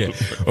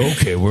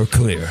Okay, we're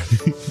clear.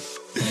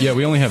 Yeah,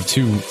 we only have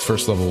 2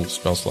 first level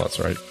spell slots,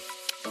 right?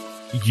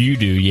 You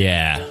do,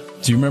 yeah.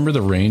 Do you remember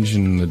the range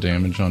and the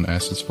damage on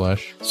Acid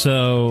Splash?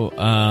 So,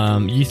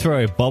 you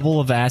throw a bubble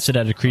of acid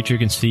at a creature you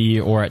can see,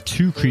 or at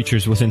 2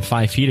 creatures within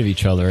 5 feet of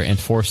each other, and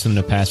force them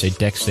to pass a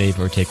dex save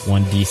or take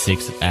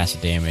 1d6 of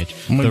acid damage.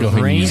 I'm gonna go The ahead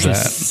and range use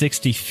is that.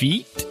 60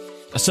 feet,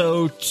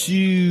 So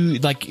to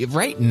like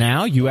right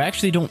now, you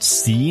actually don't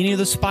see any of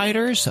the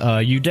spiders.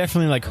 You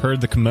definitely like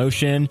heard the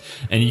commotion,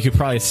 and you could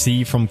probably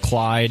see from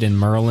Clyde and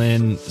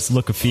Merlin's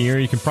look of fear.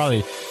 You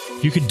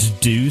could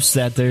deduce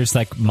that there's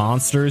like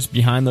monsters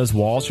behind those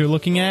walls you're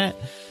looking at,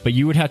 but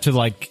you would have to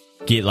like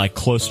get like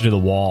closer to the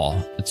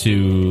wall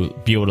to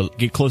be able to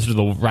get closer to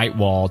the right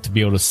wall to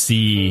be able to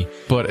see.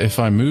 But if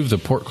I move, the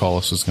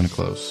portcullis is going to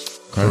close.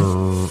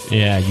 Right?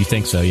 Yeah, you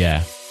think so?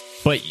 Yeah,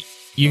 but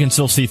you can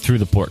still see through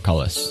the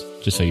portcullis.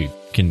 Just so you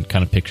can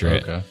kind of picture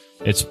it. Okay.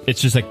 It's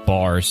just like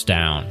bars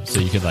down, so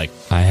you could like.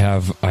 I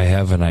have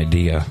an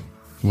idea.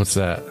 What's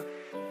that?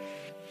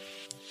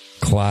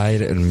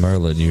 Clyde and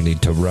Merlin, you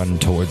need to run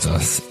towards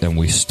us, and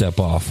we step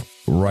off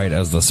right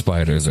as the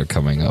spiders are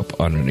coming up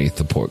underneath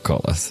the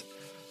portcullis,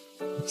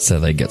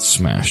 so they get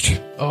smashed.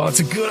 Oh,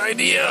 that's a good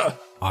idea.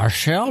 I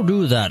shall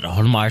do that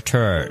on my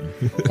turn.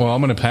 Well,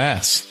 I'm going to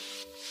pass.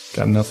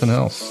 Got nothing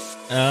else.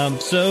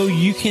 So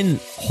you can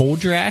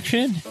hold your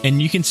action,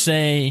 and you can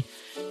say.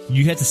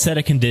 You have to set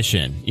a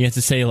condition. You have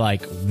to say,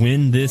 like,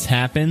 when this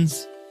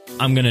happens,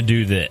 I'm going to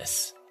do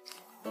this.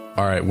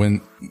 All right.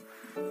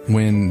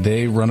 When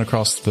they run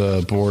across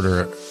the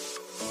border,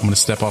 I'm going to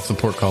step off the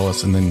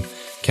portcullis and then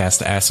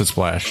cast Acid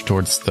Splash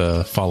towards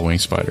the following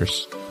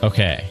spiders.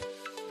 Okay.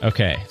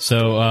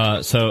 So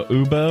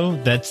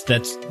Ubo,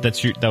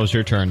 that was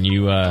your turn.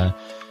 You,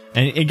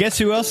 and guess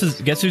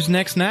who's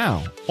next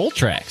now?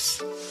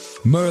 Ultrax.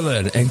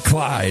 Merlin and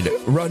Clyde,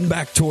 run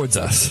back towards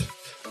us.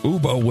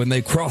 Ubo, when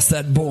they cross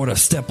that border,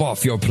 step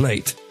off your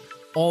plate.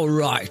 All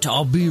right,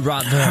 I'll be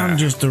right there. I'm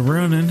just a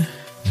running.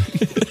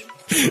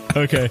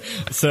 Okay,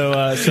 so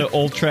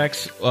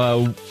Ultrax,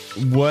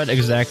 what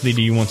exactly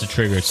do you want to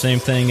trigger? Same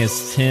thing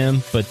as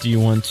Tim, but do you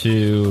want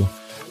to?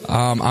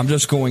 I'm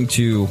just going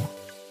to.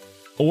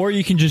 Or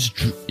you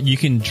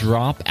can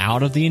drop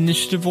out of the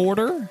initiative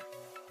order,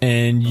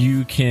 and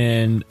you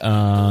can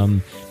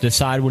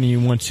decide when you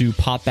want to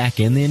pop back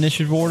in the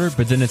initiative order,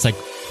 but then it's like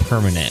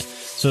permanent.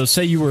 So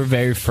say you were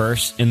very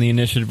first in the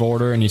initiative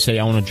order and you say,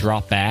 I want to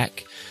drop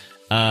back.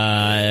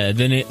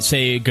 Then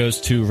it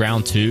goes to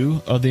round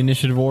 2 of the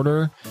initiative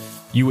order.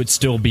 You would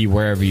still be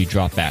wherever you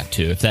drop back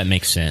to, if that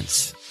makes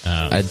sense.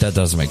 That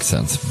does make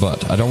sense,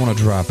 but I don't want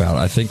to drop out.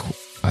 I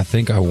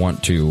think I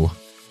want to,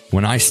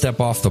 when I step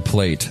off the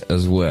plate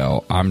as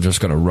well, I'm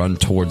just going to run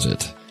towards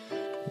it.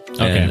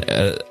 Okay.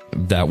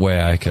 And that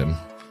way I can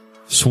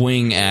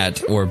swing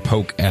at or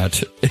poke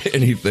at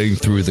anything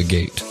through the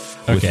gate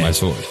with my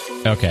sword.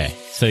 Okay.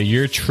 So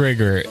your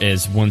trigger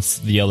is once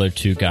the other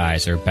 2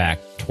 guys are back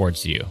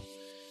towards you.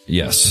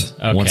 Yes.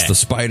 Okay. Once the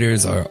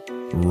spiders are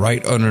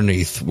right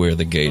underneath where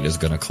the gate is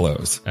going to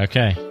close.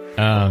 Okay.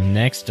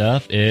 Next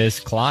up is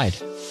Clyde.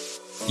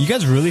 You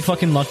guys really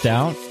fucking lucked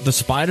out. The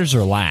spiders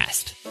are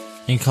last.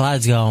 And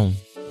Clyde's gone.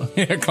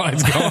 Yeah,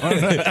 Clyde's gone.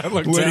 I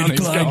looked Where down, did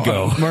he's Clyde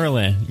gone.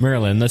 go?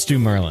 Merlin, let's do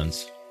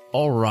Merlin's.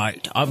 All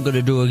right, I'm going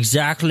to do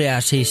exactly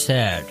as he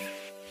said.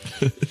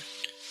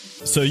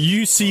 So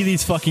you see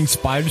these fucking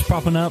spiders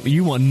popping up.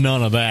 You want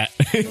none of that.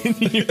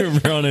 You're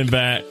running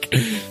back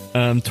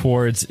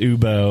towards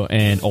Ubo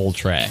and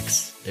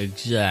Ultrax.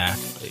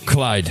 Exactly.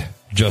 Clyde,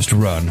 just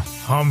run.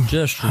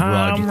 Just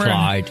run,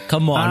 Clyde.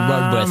 Come on,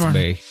 run with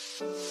me.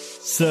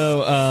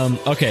 So,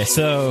 okay,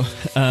 so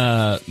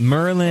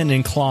Merlin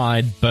and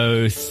Clyde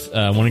both,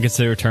 when it gets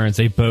to their turns,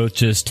 they both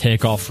just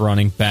take off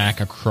running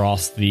back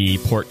across the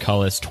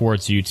portcullis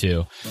towards you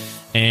two.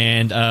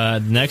 And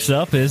next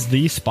up is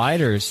the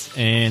spiders,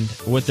 and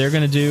what they're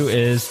gonna do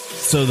is,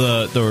 so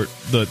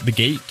the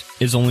gate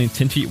is only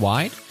 10 feet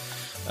wide,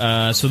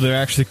 so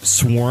they're actually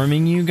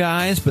swarming you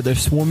guys, but they're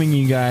swarming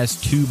you guys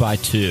 2 by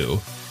 2.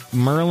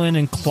 Merlin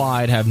and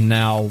Clyde have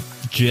now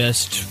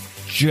just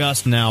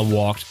now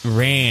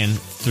ran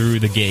through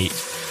the gate,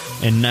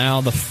 and now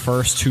the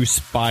first 2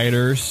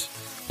 spiders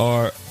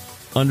are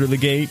under the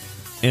gate,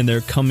 and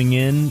they're coming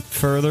in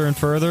further and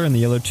further, and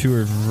the other 2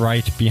 are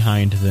right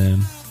behind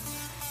them.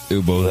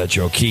 Ubo, that's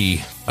your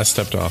key. I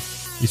stepped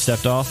off. You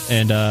stepped off,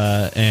 and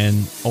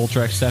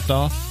Ultrax stepped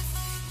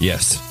off.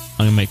 Yes.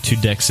 I'm gonna make 2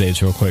 dex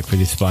saves real quick for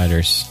these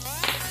spiders.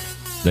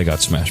 They got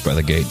smashed by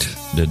the gate,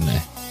 didn't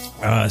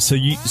they? So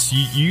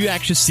you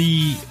actually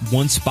see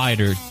one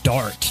spider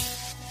dart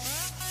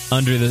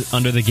under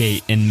the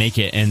gate and make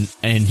it,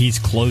 and he's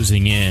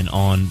closing in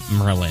on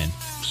Merlin.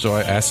 So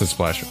I acid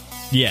splash him.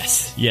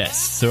 Yes.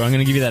 So I'm going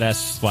to give you that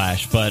acid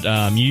splash, but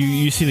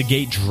you see the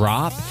gate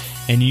drop,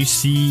 and you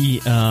see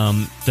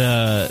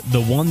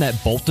the one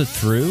that bolted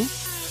through.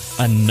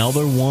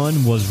 Another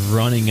one was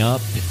running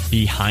up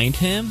behind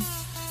him,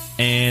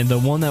 and the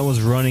one that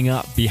was running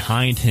up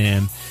behind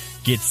him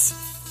gets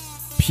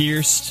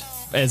pierced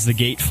as the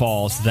gate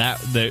falls.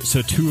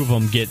 So 2 of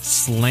them get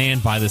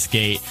slammed by this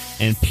gate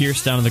and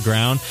pierced down to the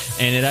ground,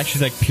 and it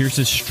actually like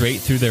pierces straight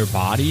through their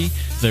body.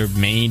 Their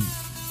main,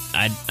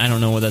 I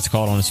don't know what that's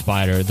called on a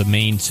spider. The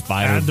main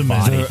spider Abdomen.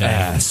 body Their thing.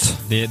 ass.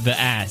 The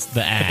ass.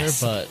 Their butt. It's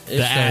The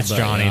their ass, butt,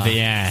 Johnny. yeah.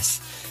 The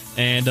ass.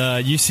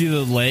 And you see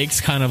the legs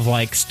kind of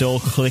like still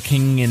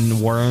clicking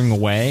and whirring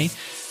away.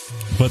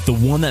 But the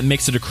one that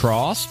makes it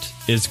across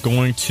is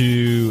going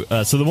to...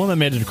 so the one that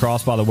made it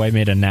across, by the way,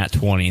 made a nat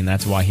 20, and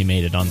that's why he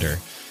made it under.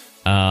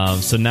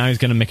 So now he's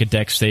going to make a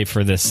dex save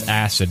for this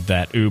acid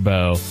that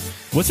Ubo...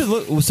 What's it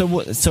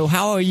look? So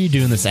how are you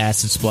doing this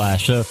acid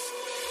splash? So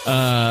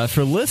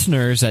for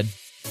listeners that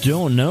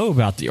don't know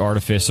about the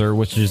Artificer,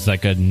 which is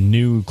like a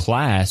new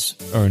class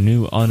or a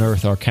new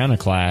Unearthed Arcana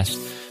class,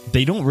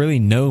 they don't really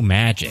know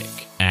magic,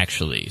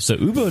 actually. So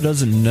Ubo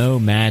doesn't know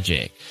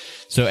magic.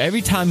 So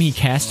every time he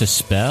casts a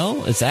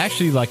spell, it's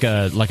actually like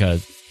a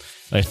tool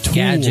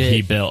gadget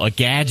he built, a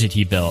gadget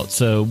he built.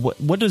 So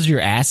what does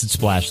your acid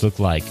splash look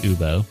like,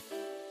 Ubo?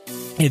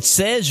 It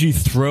says you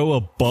throw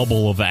a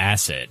bubble of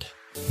acid.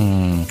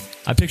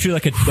 I picture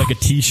like a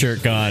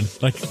t-shirt gun,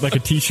 like a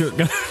t-shirt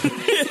gun.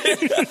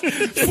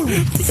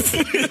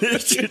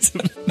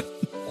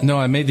 No,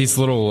 I made these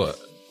little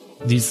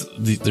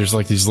there's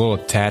like these little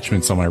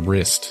attachments on my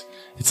wrist.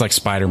 It's like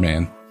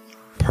Spider-Man.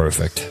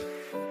 Perfect.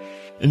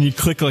 And you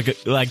click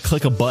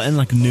click a button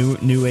like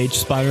new age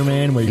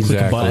Spider-Man, where you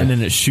click a button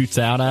and it shoots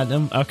out at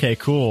them. Okay,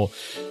 cool.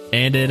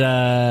 And it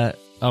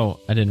oh,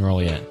 I didn't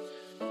roll yet.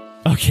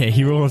 Okay,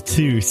 he rolled a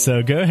 2,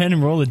 so go ahead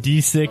and roll a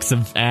d6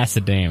 of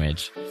acid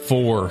damage.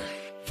 4.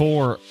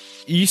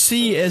 You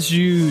see as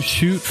you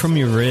shoot from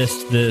your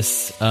wrist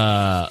this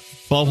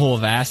bubble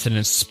of acid and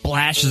it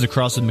splashes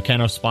across the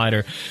Mechano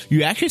Spider.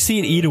 You actually see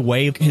it eat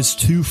away his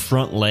 2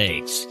 front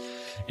legs.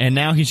 And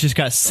now he's just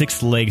got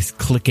 6 legs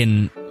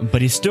clicking,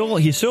 but he's still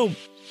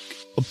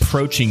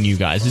approaching you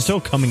guys. He's still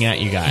coming at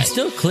you guys. He's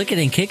still clicking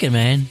and kicking,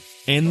 man.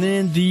 And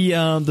then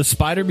the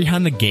spider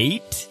behind the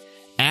gate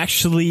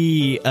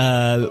actually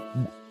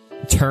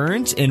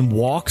turns and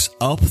walks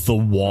up the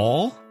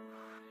wall,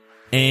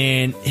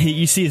 and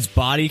you see his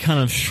body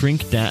kind of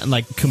shrink down,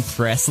 like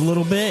compress a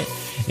little bit,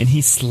 and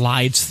he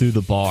slides through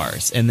the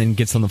bars and then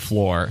gets on the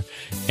floor,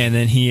 and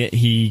then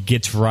he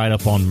gets right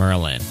up on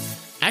Merlin.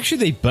 Actually,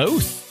 they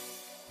both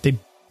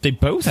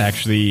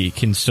actually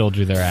can still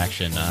do their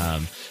action.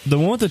 The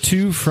one with the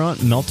 2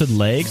 front melted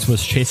legs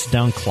was chasing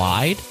down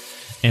Clyde.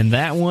 And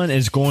that one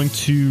is going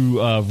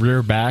to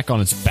rear back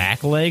on its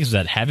back legs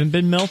that haven't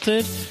been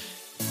melted.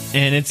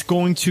 And it's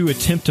going to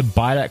attempt to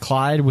bite at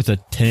Clyde with a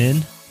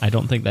 10. I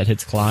don't think that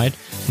hits Clyde.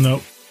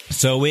 Nope.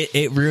 So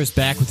it rears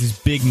back with these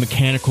big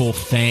mechanical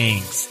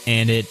fangs,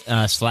 and it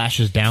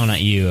slashes down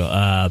at you.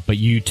 But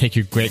you take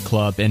your great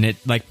club, and it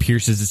like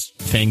pierces its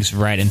fangs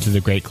right into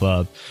the great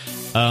club.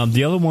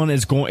 The other one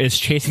is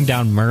chasing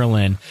down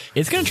Merlin.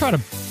 It's going to try to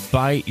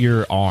bite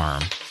your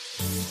arm.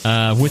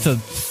 With a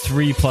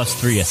 3 +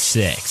 3, a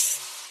 6.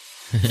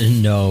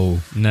 No,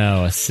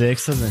 a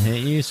 6 doesn't hit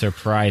you.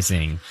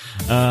 Surprising.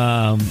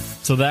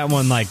 So that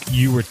one, like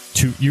you were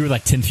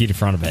like 10 feet in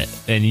front of it,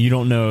 and you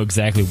don't know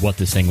exactly what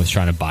this thing was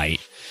trying to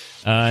bite.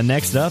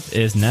 Next up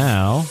is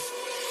now.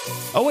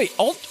 Oh wait,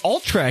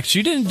 Ultrax,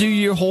 you didn't do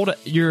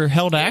your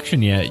held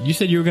action yet. You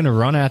said you were going to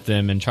run at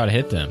them and try to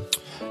hit them.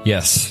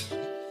 Yes.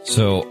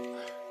 So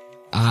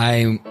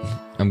I'm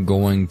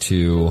going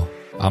to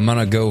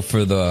go for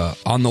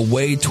on the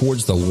way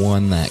towards the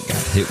one that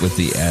got hit with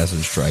the acid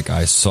strike.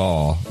 I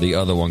saw the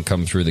other one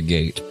come through the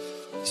gate.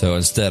 So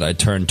instead I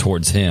turn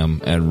towards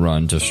him and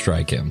run to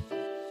strike him.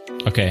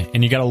 Okay.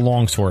 And you got a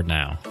longsword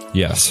now.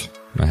 Yes.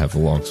 I have a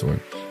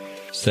longsword.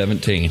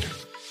 17.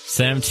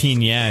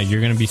 17. Yeah.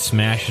 You're going to be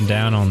smashing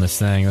down on this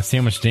thing. Let's see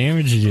how much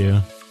damage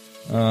you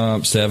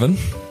do. 7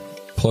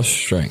 plus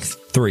strength.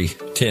 3.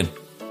 10.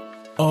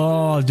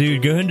 Oh,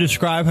 dude. Go ahead and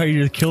describe how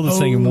you just killed this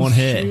thing in one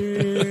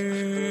hit.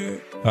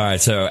 All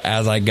right, so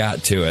as I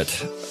got to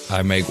it,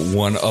 I make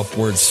one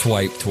upward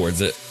swipe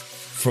towards it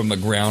from the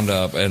ground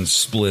up and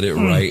split it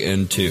right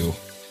in 2.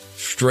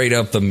 Straight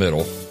up the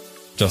middle.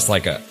 Just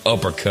like a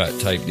uppercut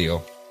type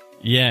deal.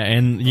 Yeah,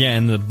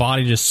 and the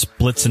body just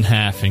splits in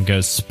half and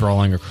goes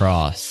sprawling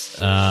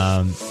across.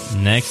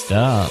 Next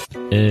up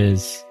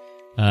is...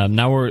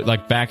 now we're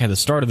like back at the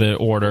start of the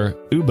order.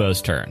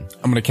 Ubo's turn.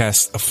 I'm going to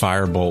cast a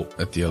firebolt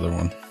at the other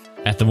one.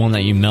 At the one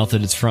that you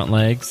melted its front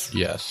legs?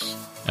 Yes.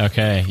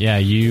 Okay, yeah,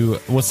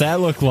 what's that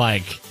look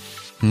like?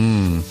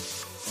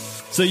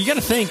 So you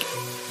gotta think,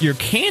 your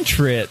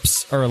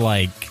cantrips are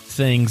like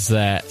things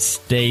that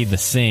stay the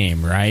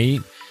same,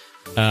 right?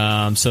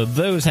 So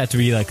those have to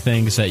be like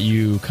things that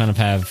you kind of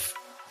have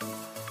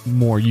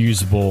more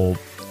usable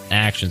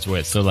actions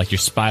with. So like your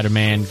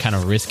Spider-Man kind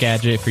of wrist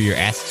gadget for your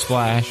acid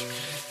splash.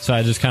 So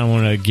I just kind of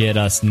want to get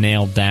us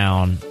nailed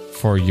down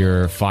for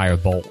your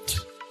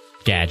firebolt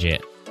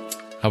gadget.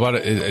 How about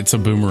it's a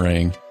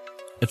boomerang?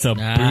 It's a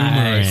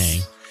boomerang.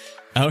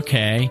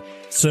 Okay.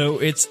 So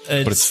but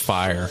it's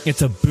fire.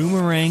 It's a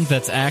boomerang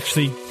that's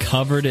actually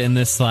covered in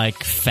this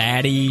like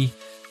fatty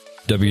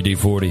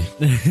WD-40.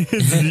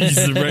 It's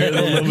a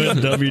little bit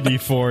of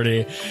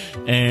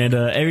WD-40. And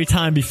every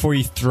time before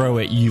you throw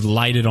it, you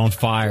light it on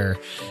fire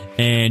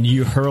and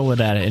you hurl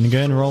it at it. And go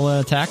ahead and roll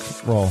an attack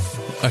roll.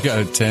 I got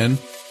a 10.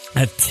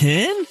 A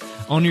 10?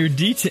 On your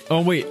D10?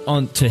 Oh, wait.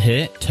 To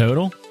hit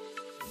total?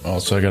 Oh,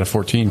 so I got a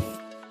 14.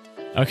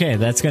 Okay,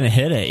 that's going to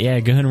hit it. Yeah,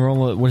 go ahead and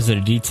roll, what is it,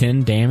 a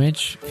D10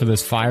 damage for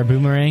this fire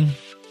boomerang?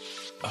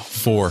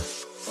 4.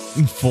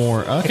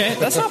 4. Okay,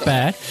 that's not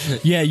bad.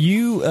 Yeah,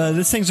 you.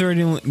 This thing's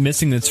already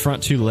missing its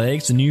front 2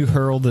 legs, and you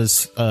hurl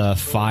this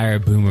fire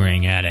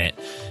boomerang at it,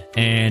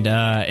 and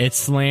it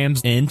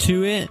slams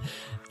into it.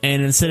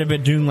 And instead of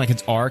it doing like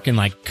its arc and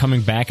like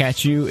coming back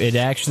at you, it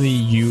actually,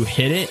 you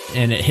hit it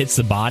and it hits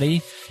the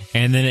body,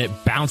 and then it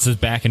bounces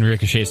back and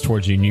ricochets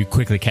towards you, and you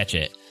quickly catch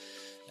it.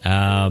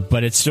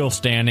 But it's still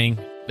standing.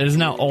 It is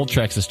now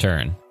Ultrex's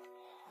turn.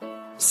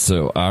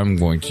 So I'm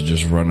going to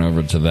just run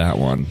over to that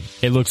one.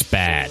 It looks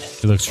bad.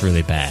 It looks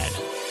really bad.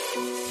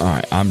 All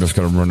right, I'm just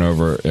going to run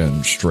over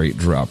and straight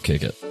drop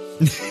kick it.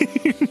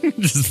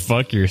 Just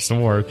fuck your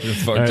sword.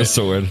 Fuck the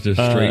sword.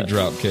 Just straight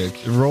drop kick.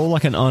 Roll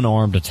like an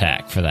unarmed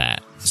attack for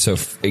that. So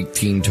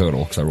 18 total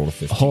because I rolled a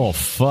 15. Oh,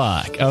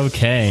 fuck.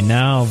 Okay,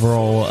 now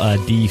roll a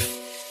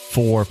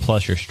d4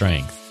 plus your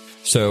strength.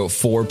 So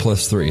 4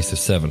 plus 3, so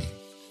 7.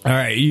 All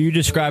right, you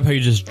describe how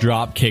you just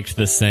drop kicked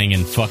this thing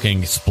and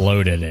fucking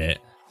exploded it.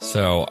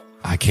 So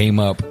I came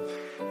up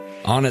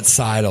on its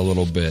side a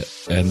little bit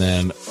and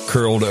then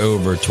curled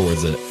over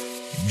towards it,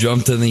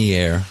 jumped in the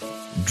air,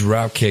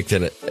 drop kicked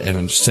it,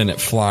 and sent it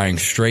flying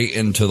straight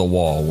into the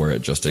wall where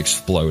it just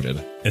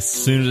exploded. As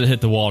soon as it hit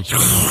the wall, it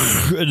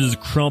just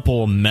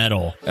crumpled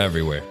metal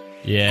Everywhere.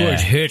 Yeah. Good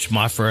hit,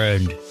 my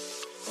friend.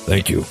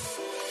 Thank you.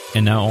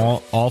 And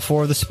now all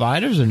 4 of the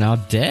spiders are now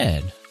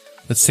dead.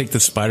 Let's take the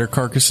spider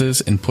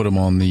carcasses and put them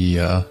on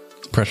the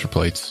pressure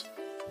plates.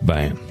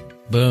 Bam.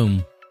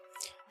 Boom.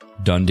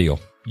 Done deal.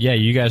 Yeah,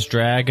 you guys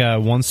drag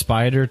 1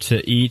 spider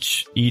to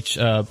each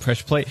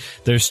pressure plate.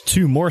 There's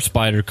 2 more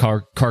spider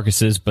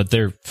carcasses, but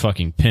they're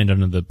fucking pinned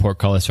under the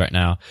portcullis right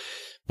now.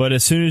 But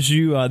as soon as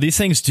you, these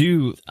things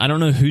do, I don't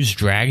know who's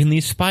dragging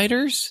these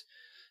spiders,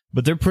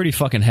 but they're pretty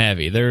fucking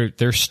heavy.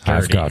 They're sturdy.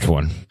 I've got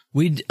one.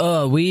 We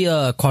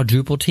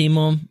quadruple team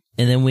them,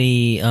 and then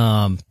we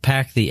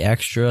pack the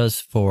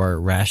extras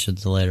for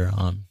rations later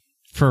on.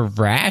 For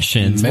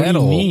rations?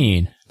 Metal. What do you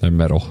mean? They're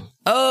metal.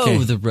 Oh,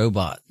 Okay. the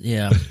robot.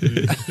 Yeah.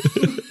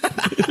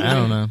 I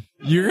don't know.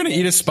 You're going to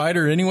eat a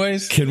spider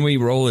anyways? Can we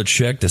roll a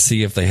check to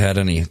see if they had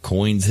any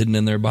coins hidden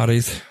in their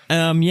bodies?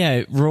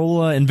 Yeah,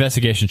 roll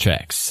investigation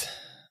checks.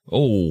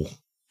 Oh,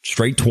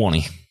 straight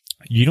 20.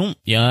 You don't,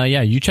 yeah,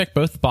 you check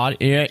both body.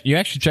 Yeah, you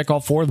actually check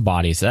all 4 of the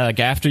bodies. Like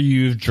after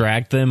you've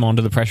dragged them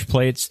onto the pressure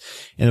plates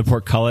in the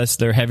portcullis,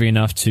 they're heavy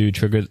enough to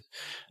trigger.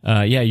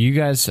 You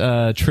guys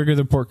trigger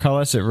the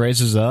portcullis. It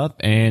raises up,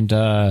 and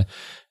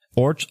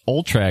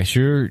Ultrex,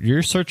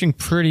 you're searching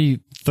pretty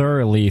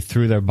thoroughly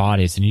through their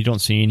bodies, and you don't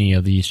see any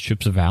of these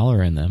chips of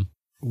valor in them.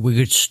 We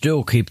could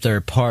still keep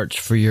their parts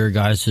for your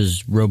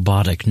guys'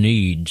 robotic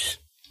needs.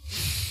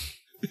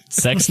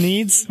 Sex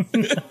needs?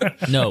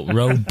 No,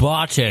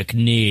 robotic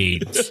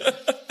needs.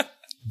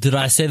 Did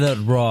I say that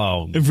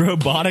wrong?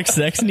 Robotic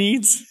sex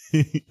needs?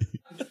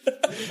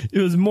 It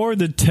was more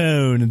the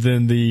tone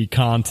than the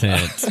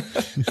content.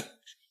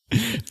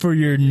 For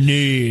your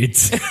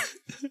needs.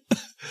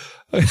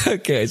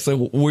 Okay,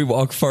 so we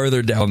walk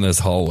further down this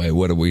hallway.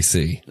 What do we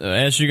see?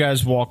 As you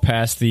guys walk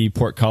past the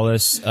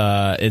portcullis,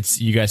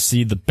 you guys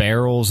see the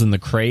barrels and the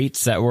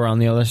crates that were on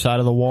the other side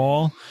of the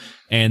wall.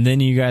 And then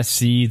you guys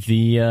see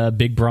the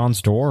big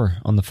bronze door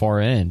on the far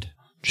end.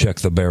 Check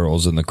the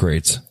barrels and the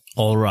crates.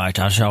 All right,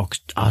 I shall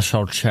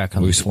check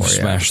them We for you.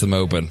 smash them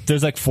open.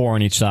 There's like 4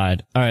 on each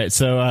side. All right,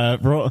 so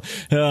roll,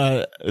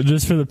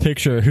 just for the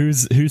picture,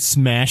 who's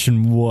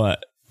smashing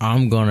what?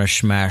 I'm gonna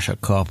smash a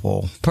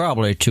couple,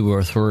 probably 2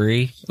 or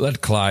 3. Let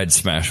Clyde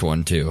smash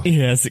one too.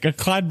 Yes,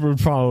 Clyde would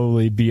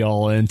probably be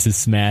all into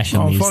smashing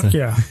Oh, these fuck things.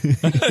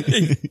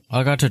 yeah.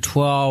 I got a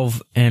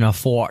 12 and a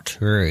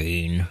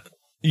 14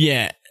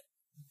 Yeah.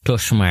 to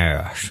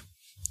smash.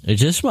 It's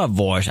just my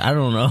voice. I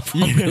don't know if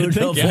I'm good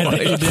enough I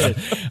think you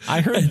voice. did. I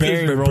heard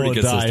Barry been roll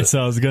pretty a dice, consistent.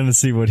 so I was going to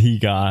see what he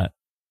got.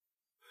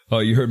 Oh,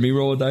 you heard me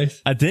roll a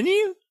dice? Didn't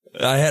you?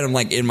 I had them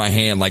like in my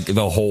hand, like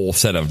the whole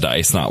set of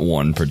dice, not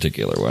one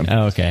particular one.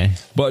 Oh, okay.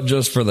 But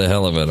just for the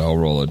hell of it, I'll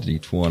roll a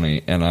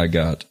d20, and I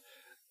got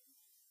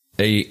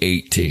a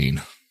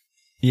 18.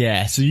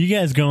 Yeah, so you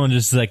guys go on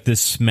just like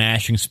this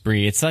smashing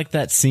spree. It's like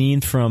that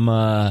scene from,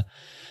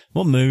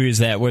 what movie is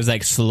that? Where it's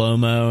like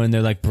slow-mo and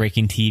they're like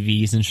breaking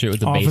TVs and shit with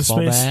the Office baseball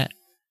Space? bat.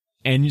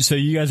 And so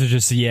you guys are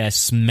just,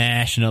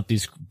 smashing up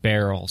these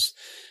barrels.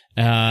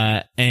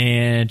 At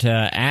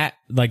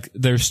like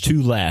there's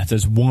 2 left.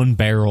 There's 1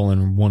 barrel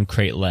and 1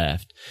 crate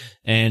left.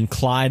 And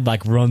Clyde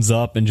like runs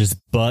up and just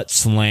butt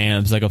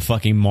slams like a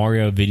fucking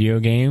Mario video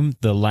game,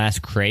 the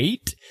last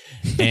crate.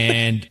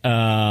 And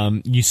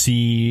you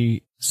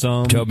see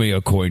some Tell me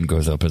a coin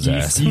goes up his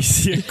ass. you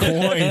see a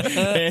coin.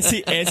 As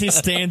he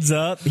stands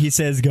up, he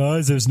says,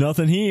 "Guys, there's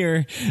nothing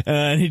here."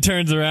 And he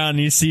turns around and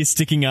you see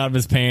sticking out of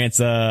his pants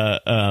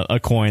a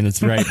coin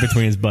that's right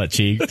between his butt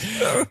cheeks.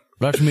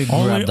 Let me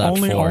grab that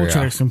Only for you.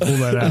 Ultrex can pull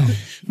that out.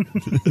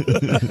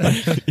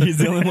 He's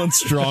the only one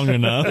strong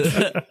enough.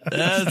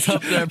 That's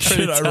up there pretty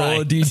Should I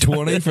roll a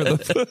d20 for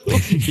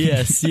the...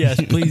 Yes,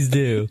 please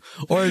do.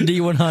 Or a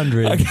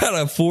D100. I got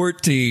a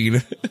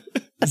 14.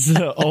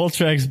 So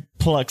Ultrex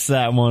plucks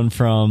that one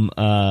from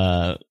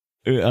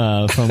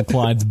from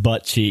Clyde's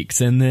butt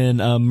cheeks. And then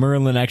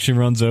Merlin actually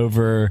runs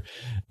over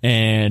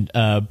and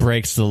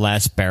breaks the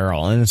last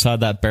barrel. And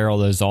inside that barrel,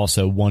 there's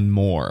also one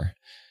more.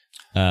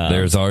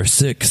 There's our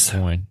 6.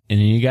 Coin. And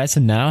you guys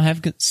now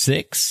have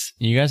 6.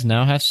 You guys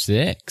now have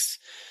 6.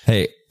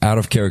 Hey, out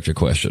of character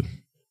question.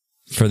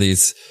 For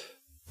these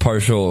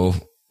partial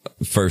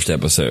first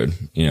episode,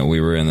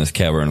 we were in this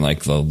cavern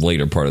like the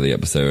later part of the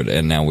episode,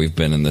 and now we've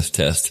been in this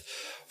test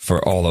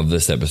for all of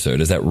this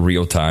episode. Is that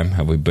real time?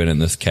 Have we been in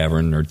this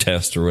cavern or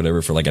test or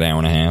whatever for like an hour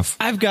and a half?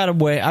 I've got a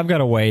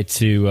way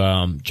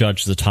to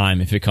judge the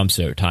time if it comes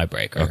to a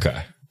tiebreaker.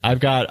 Okay. I've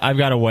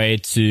got a way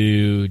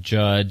to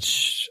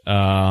judge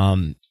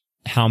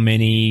how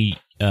many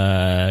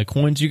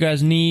coins you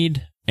guys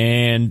need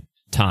and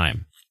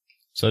time.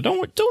 So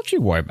don't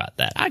you worry about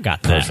that. I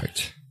got that.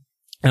 Perfect.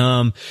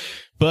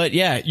 But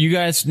yeah, you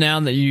guys, now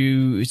that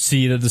you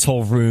see that this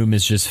whole room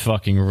is just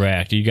fucking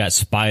wrecked, you got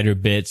spider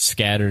bits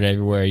scattered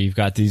everywhere. You've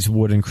got these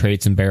wooden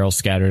crates and barrels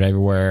scattered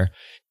everywhere.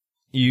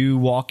 You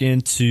walk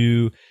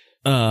into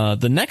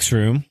the next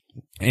room,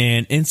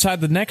 and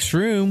inside the next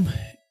room,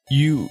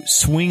 you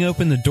swing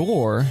open the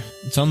door.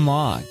 It's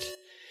unlocked,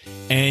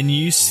 and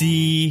you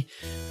see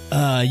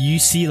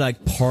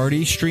like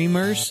party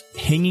streamers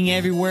hanging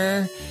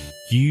everywhere.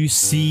 You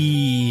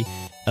see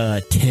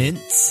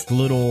tents,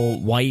 little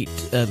white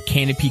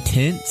canopy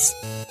tents.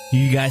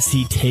 You guys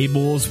see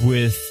tables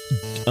with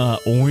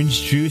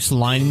orange juice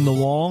lining the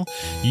wall.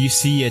 You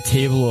see a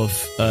table of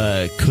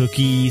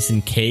cookies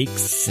and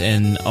cakes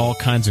and all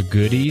kinds of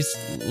goodies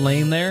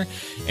laying there.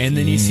 And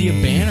then you see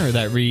a banner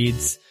that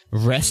reads,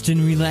 "Rest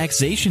and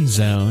Relaxation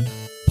Zone.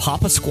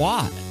 Pop a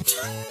squat."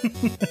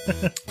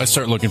 I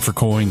start looking for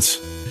coins.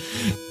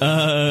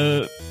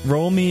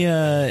 Roll me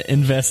a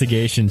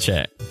investigation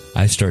check.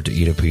 I start to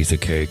eat a piece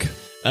of cake.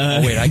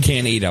 Oh, wait, I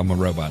can't eat. I'm a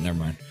robot. Never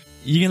mind.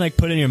 You can like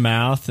put it in your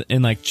mouth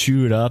and like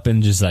chew it up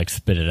and just like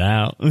spit it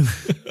out.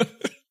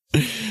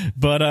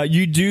 But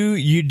you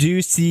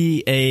do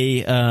see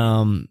a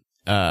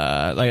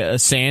like a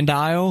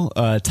sundial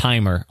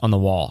timer on the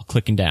wall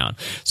clicking down.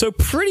 So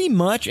pretty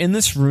much in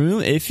this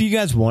room, if you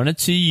guys wanted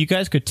to, you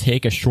guys could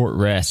take a short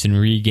rest and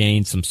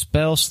regain some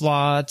spell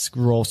slots,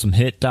 roll some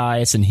hit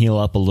dice, and heal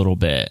up a little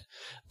bit.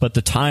 But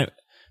the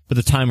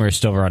timer is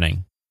still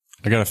running.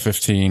 I got a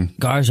 15.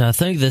 Guys, I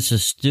think this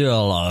is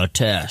still a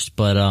test,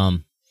 but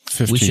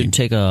 15. we should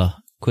take a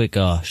quick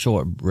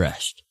short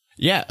rest.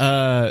 Yeah,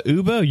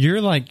 Ubo,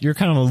 you're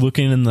kind of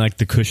looking in like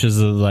the cushions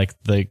of like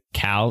the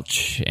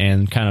couch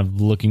and kind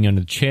of looking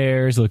under the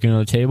chairs, looking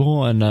under the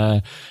table,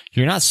 and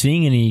you're not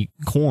seeing any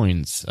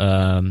coins.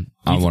 I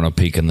want to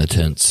peek in the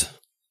tents.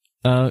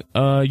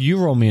 You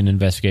roll me an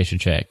investigation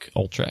check,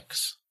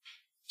 Ultrex.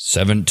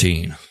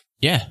 17.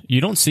 Yeah, you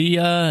don't see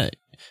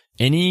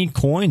any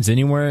coins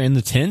anywhere in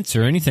the tents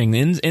or anything.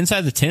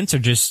 Inside the tents are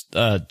just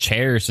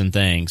chairs and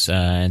things,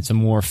 and some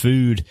more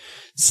food,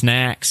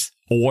 snacks,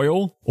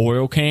 oil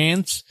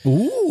cans.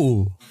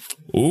 Ooh,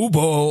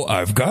 Ubo,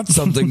 I've got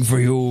something for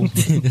you.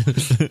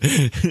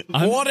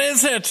 What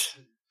is it?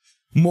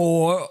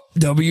 More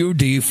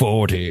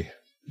WD-40.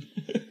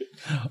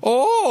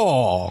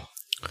 Oh,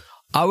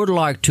 I would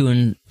like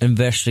to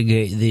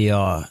investigate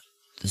the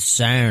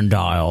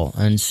sundial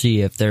and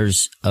see if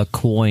there's a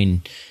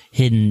coin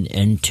hidden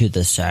into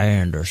the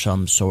sand or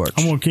some sort.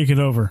 I'm gonna kick it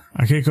over.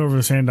 I kick over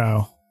the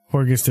sundial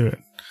before it gets to it.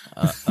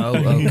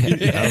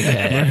 Okay.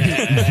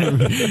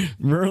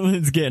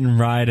 Merlin's getting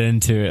right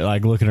into it,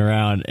 like looking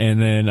around,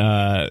 and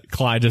then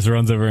Clyde just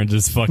runs over and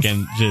just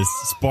fucking just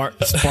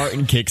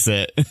Spartan kicks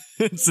it.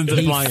 Since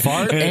it's flying,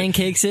 Fart and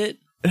kicks it.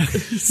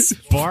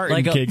 Spartan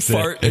Like a kicks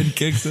Fart and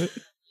kicks it.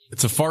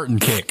 it's a fart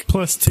and kick.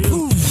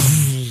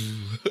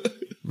 +2.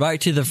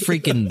 Right to the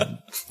freaking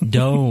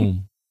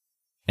dome.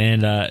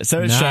 And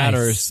so it Nice.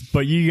 shatters,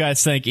 but you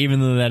guys think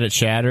even though that it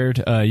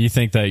shattered, you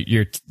think that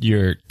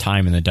your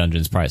time in the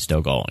dungeon is probably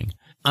still going.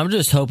 I'm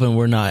just hoping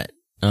we're not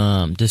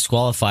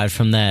disqualified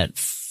from that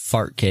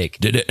fart kick.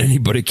 Did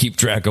anybody keep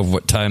track of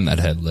what time that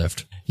had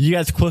left? You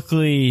guys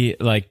quickly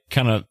like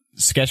kind of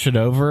sketch it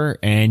over,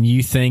 and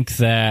you think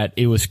that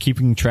it was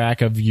keeping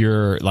track of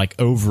your like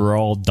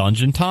overall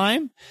dungeon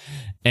time.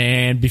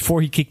 And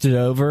before he kicked it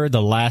over,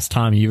 the last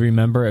time you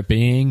remember it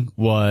being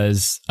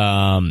was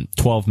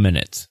 12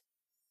 minutes.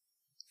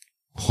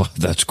 Well,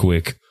 that's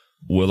quick.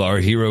 Will our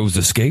heroes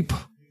escape?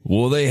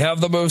 Will they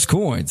have the most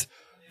coins?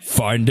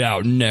 Find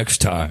out next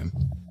time.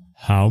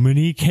 How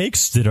many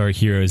cakes did our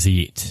heroes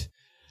eat?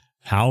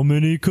 How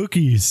many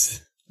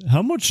cookies?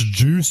 How much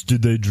juice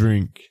did they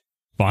drink?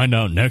 Find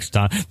out next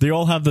time. They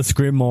all have the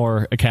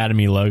Scrimmore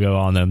Academy logo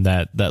on them,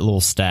 that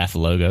little staff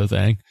logo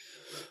thing.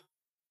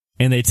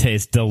 And they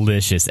taste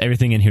delicious.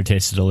 Everything in here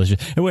tastes delicious.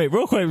 And wait,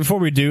 real quick, before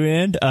we do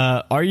end,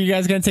 are you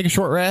guys going to take a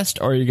short rest,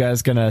 or are you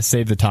guys going to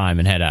save the time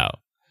and head out?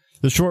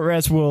 The short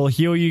rest will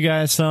heal you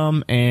guys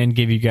some and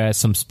give you guys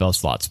some spell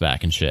slots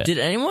back and shit. Did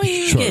anyone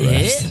even Short get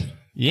rest. hit?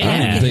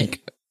 Yeah. I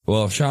think.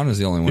 Well, Sean is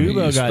the only one who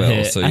Ubo used got spells,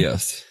 hit. so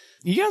yes.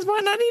 You guys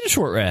might not need a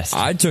short rest.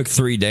 I took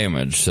 3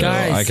 damage, so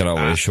Guys, I could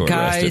always short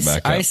rest it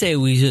back up. I say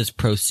we just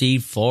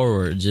proceed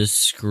forward. Just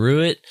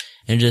screw it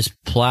and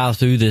just plow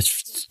through this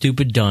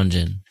stupid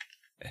dungeon.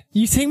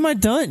 You think my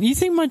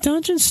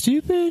dungeon's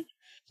stupid?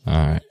 All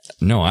right.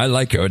 No, I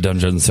like your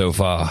dungeon so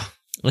far.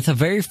 It's a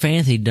very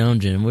fancy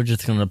dungeon. We're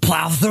just gonna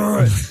plow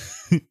through it.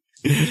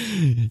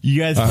 You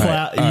guys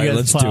plow. All right,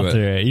 let's plow do it.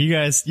 through it.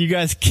 You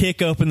guys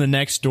kick open the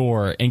next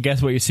door, and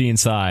guess what you see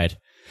inside?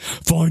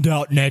 Find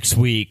out next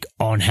week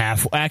on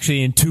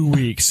in 2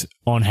 weeks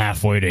on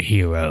Halfway to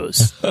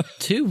Heroes.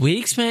 2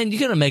 weeks, man?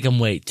 You're gonna make them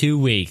wait 2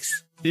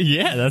 weeks.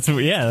 Yeah, that's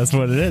what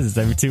it is. It's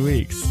every 2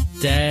 weeks.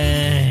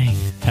 Dang.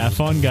 Have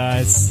fun,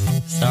 guys.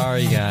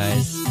 Sorry,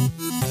 guys.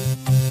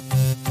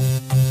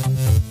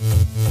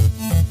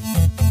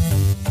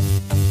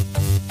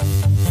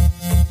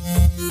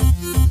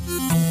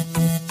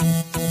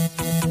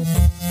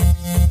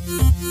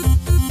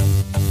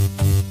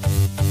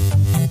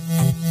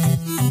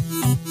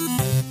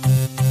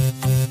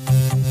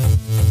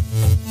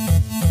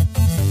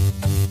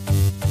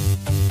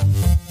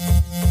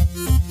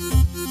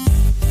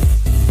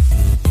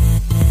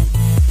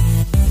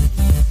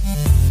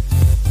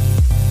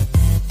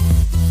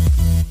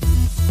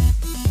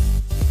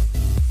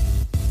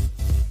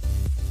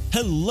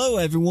 Hello,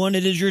 everyone.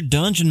 It is your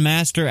Dungeon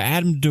Master,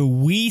 Adam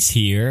DeWeese,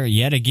 here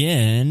yet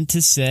again to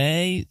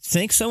say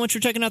thanks so much for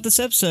checking out this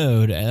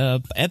episode,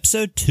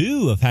 episode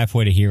 2 of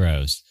Halfway to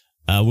Heroes.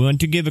 We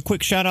want to give a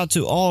quick shout out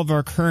to all of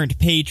our current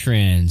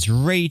patrons: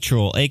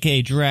 Rachel,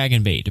 aka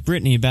Dragonbait,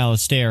 Brittany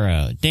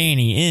Ballestero,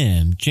 Danny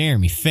M,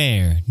 Jeremy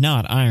Fair,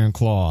 Not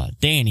Ironclaw,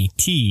 Danny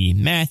T,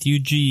 Matthew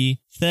G,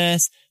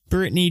 Thess,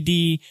 Brittany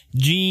D,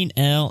 Gene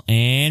L,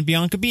 and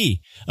Bianca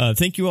B.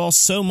 Thank you all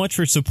so much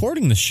for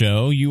supporting the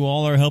show. You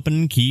all are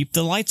helping keep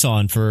the lights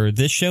on for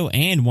this show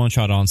and One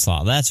Shot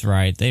Onslaught. That's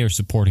right, they are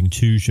supporting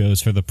 2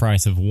 shows for the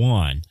price of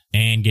 1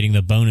 and getting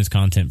the bonus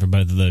content for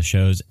both of those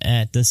shows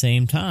at the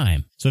same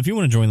time. So if you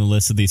want to join the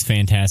list of these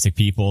fantastic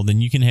people, then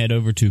you can head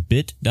over to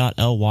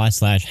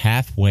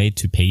bit.ly/halfway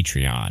to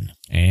Patreon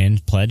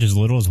and pledge as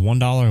little as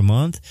 $1 a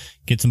month.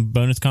 Get some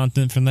bonus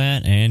content from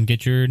that and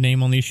get your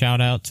name on these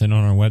shout outs and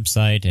on our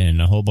website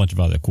and a whole bunch of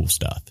other cool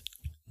stuff.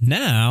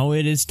 Now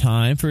it is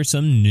time for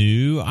some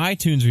new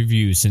iTunes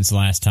reviews since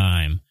last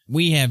time.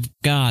 We have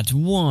got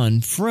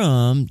one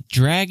from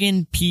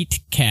Dragon Pete's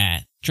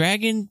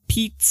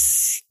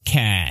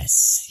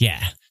Cass.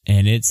 Yeah.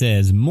 And it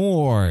says,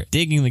 more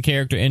digging the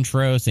character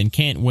intros and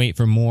can't wait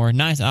for more.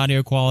 Nice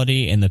audio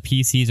quality and the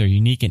PCs are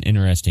unique and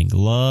interesting.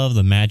 Love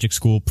the Magic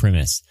School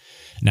premise.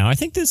 Now, I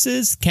think this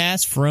is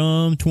Cass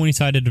from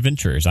 20-Sided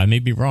Adventures. I may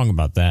be wrong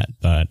about that,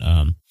 but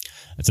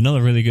it's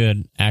another really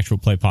good actual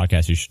play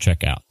podcast you should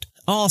check out.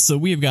 Also,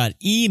 we've got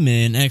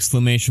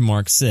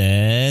Eamon, !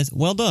 Says,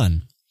 well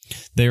done.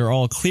 They are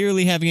all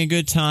clearly having a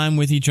good time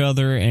with each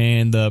other,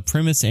 and the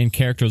premise and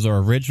characters are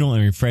original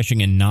and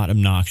refreshing and not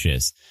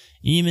obnoxious.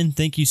 Eamon,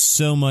 thank you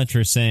so much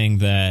for saying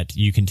that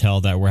you can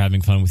tell that we're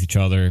having fun with each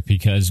other,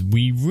 because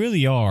we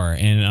really are,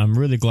 and I'm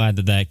really glad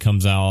that that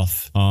comes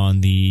off on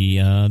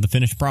the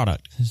finished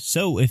product.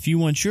 So if you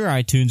want your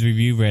iTunes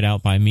review read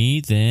out by me,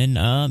 then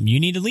you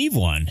need to leave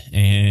one,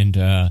 and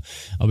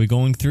I'll be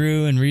going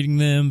through and reading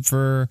them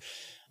for,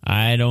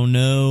 I don't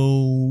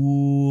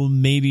know,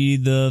 maybe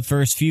the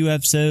first few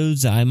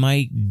episodes. I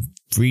might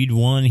read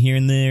one here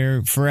and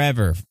there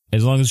forever,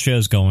 as long as the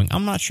show's going.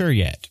 I'm not sure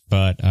yet,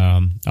 but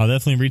I'll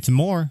definitely read some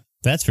more.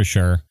 That's for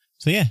sure.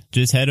 So yeah,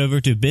 just head over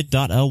to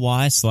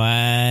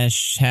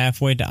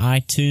bit.ly/halfway to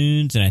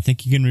iTunes, and I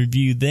think you can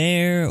review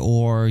there,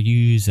 or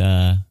use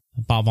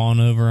pop on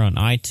over on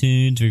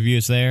iTunes, review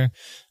us there.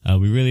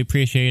 We really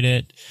appreciate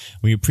it.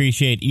 We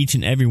appreciate each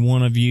and every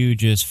one of you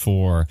just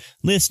for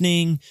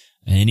listening.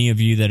 Any of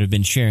you that have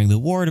been sharing the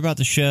word about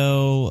the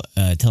show,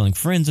 telling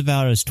friends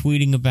about us,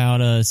 tweeting about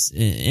us,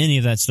 any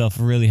of that stuff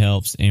really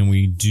helps, and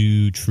we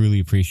do truly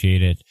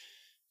appreciate it.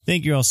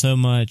 Thank you all so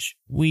much.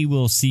 We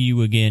will see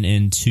you again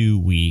in 2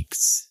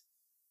 weeks.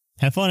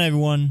 Have fun,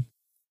 everyone.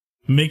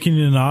 Nicki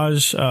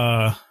Minaj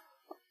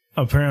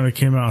apparently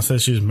came out and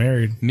said she was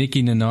married.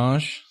 Nicki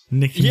Minaj?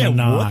 Nicki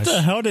Minaj. What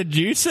the hell did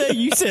you say?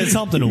 You said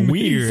something He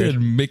weird. said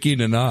Mickey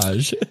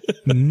Minaj.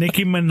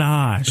 Nicki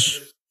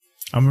Minaj.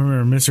 I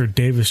remember Mr.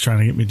 Davis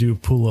trying to get me to do a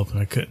pull-up, and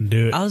I couldn't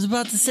do it. I was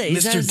about to say,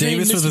 is that Mr. his name,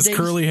 Davis with Mr. his Davis?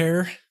 curly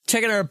hair?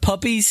 Checking our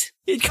puppies.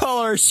 He'd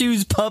call our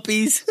shoes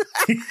puppies.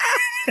 I'm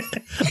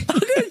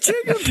gonna check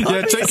your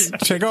puppies. Yeah,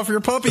 check off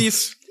your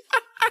puppies.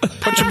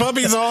 Put your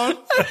puppies on.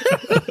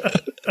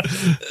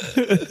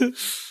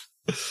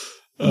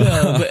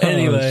 No, but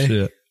anyway. Oh,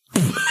 shit.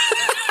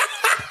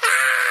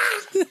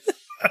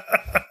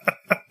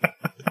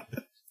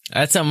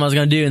 That's something I was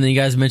going to do, and then you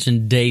guys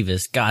mentioned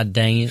Davis. God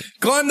dang it.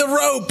 Climb the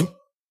rope.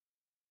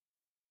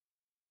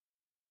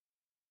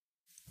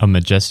 A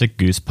Majestic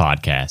Goose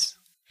Podcast.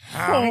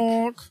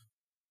 Honk.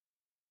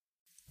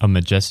 A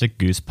Majestic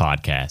Goose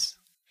Podcast.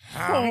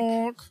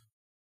 Honk.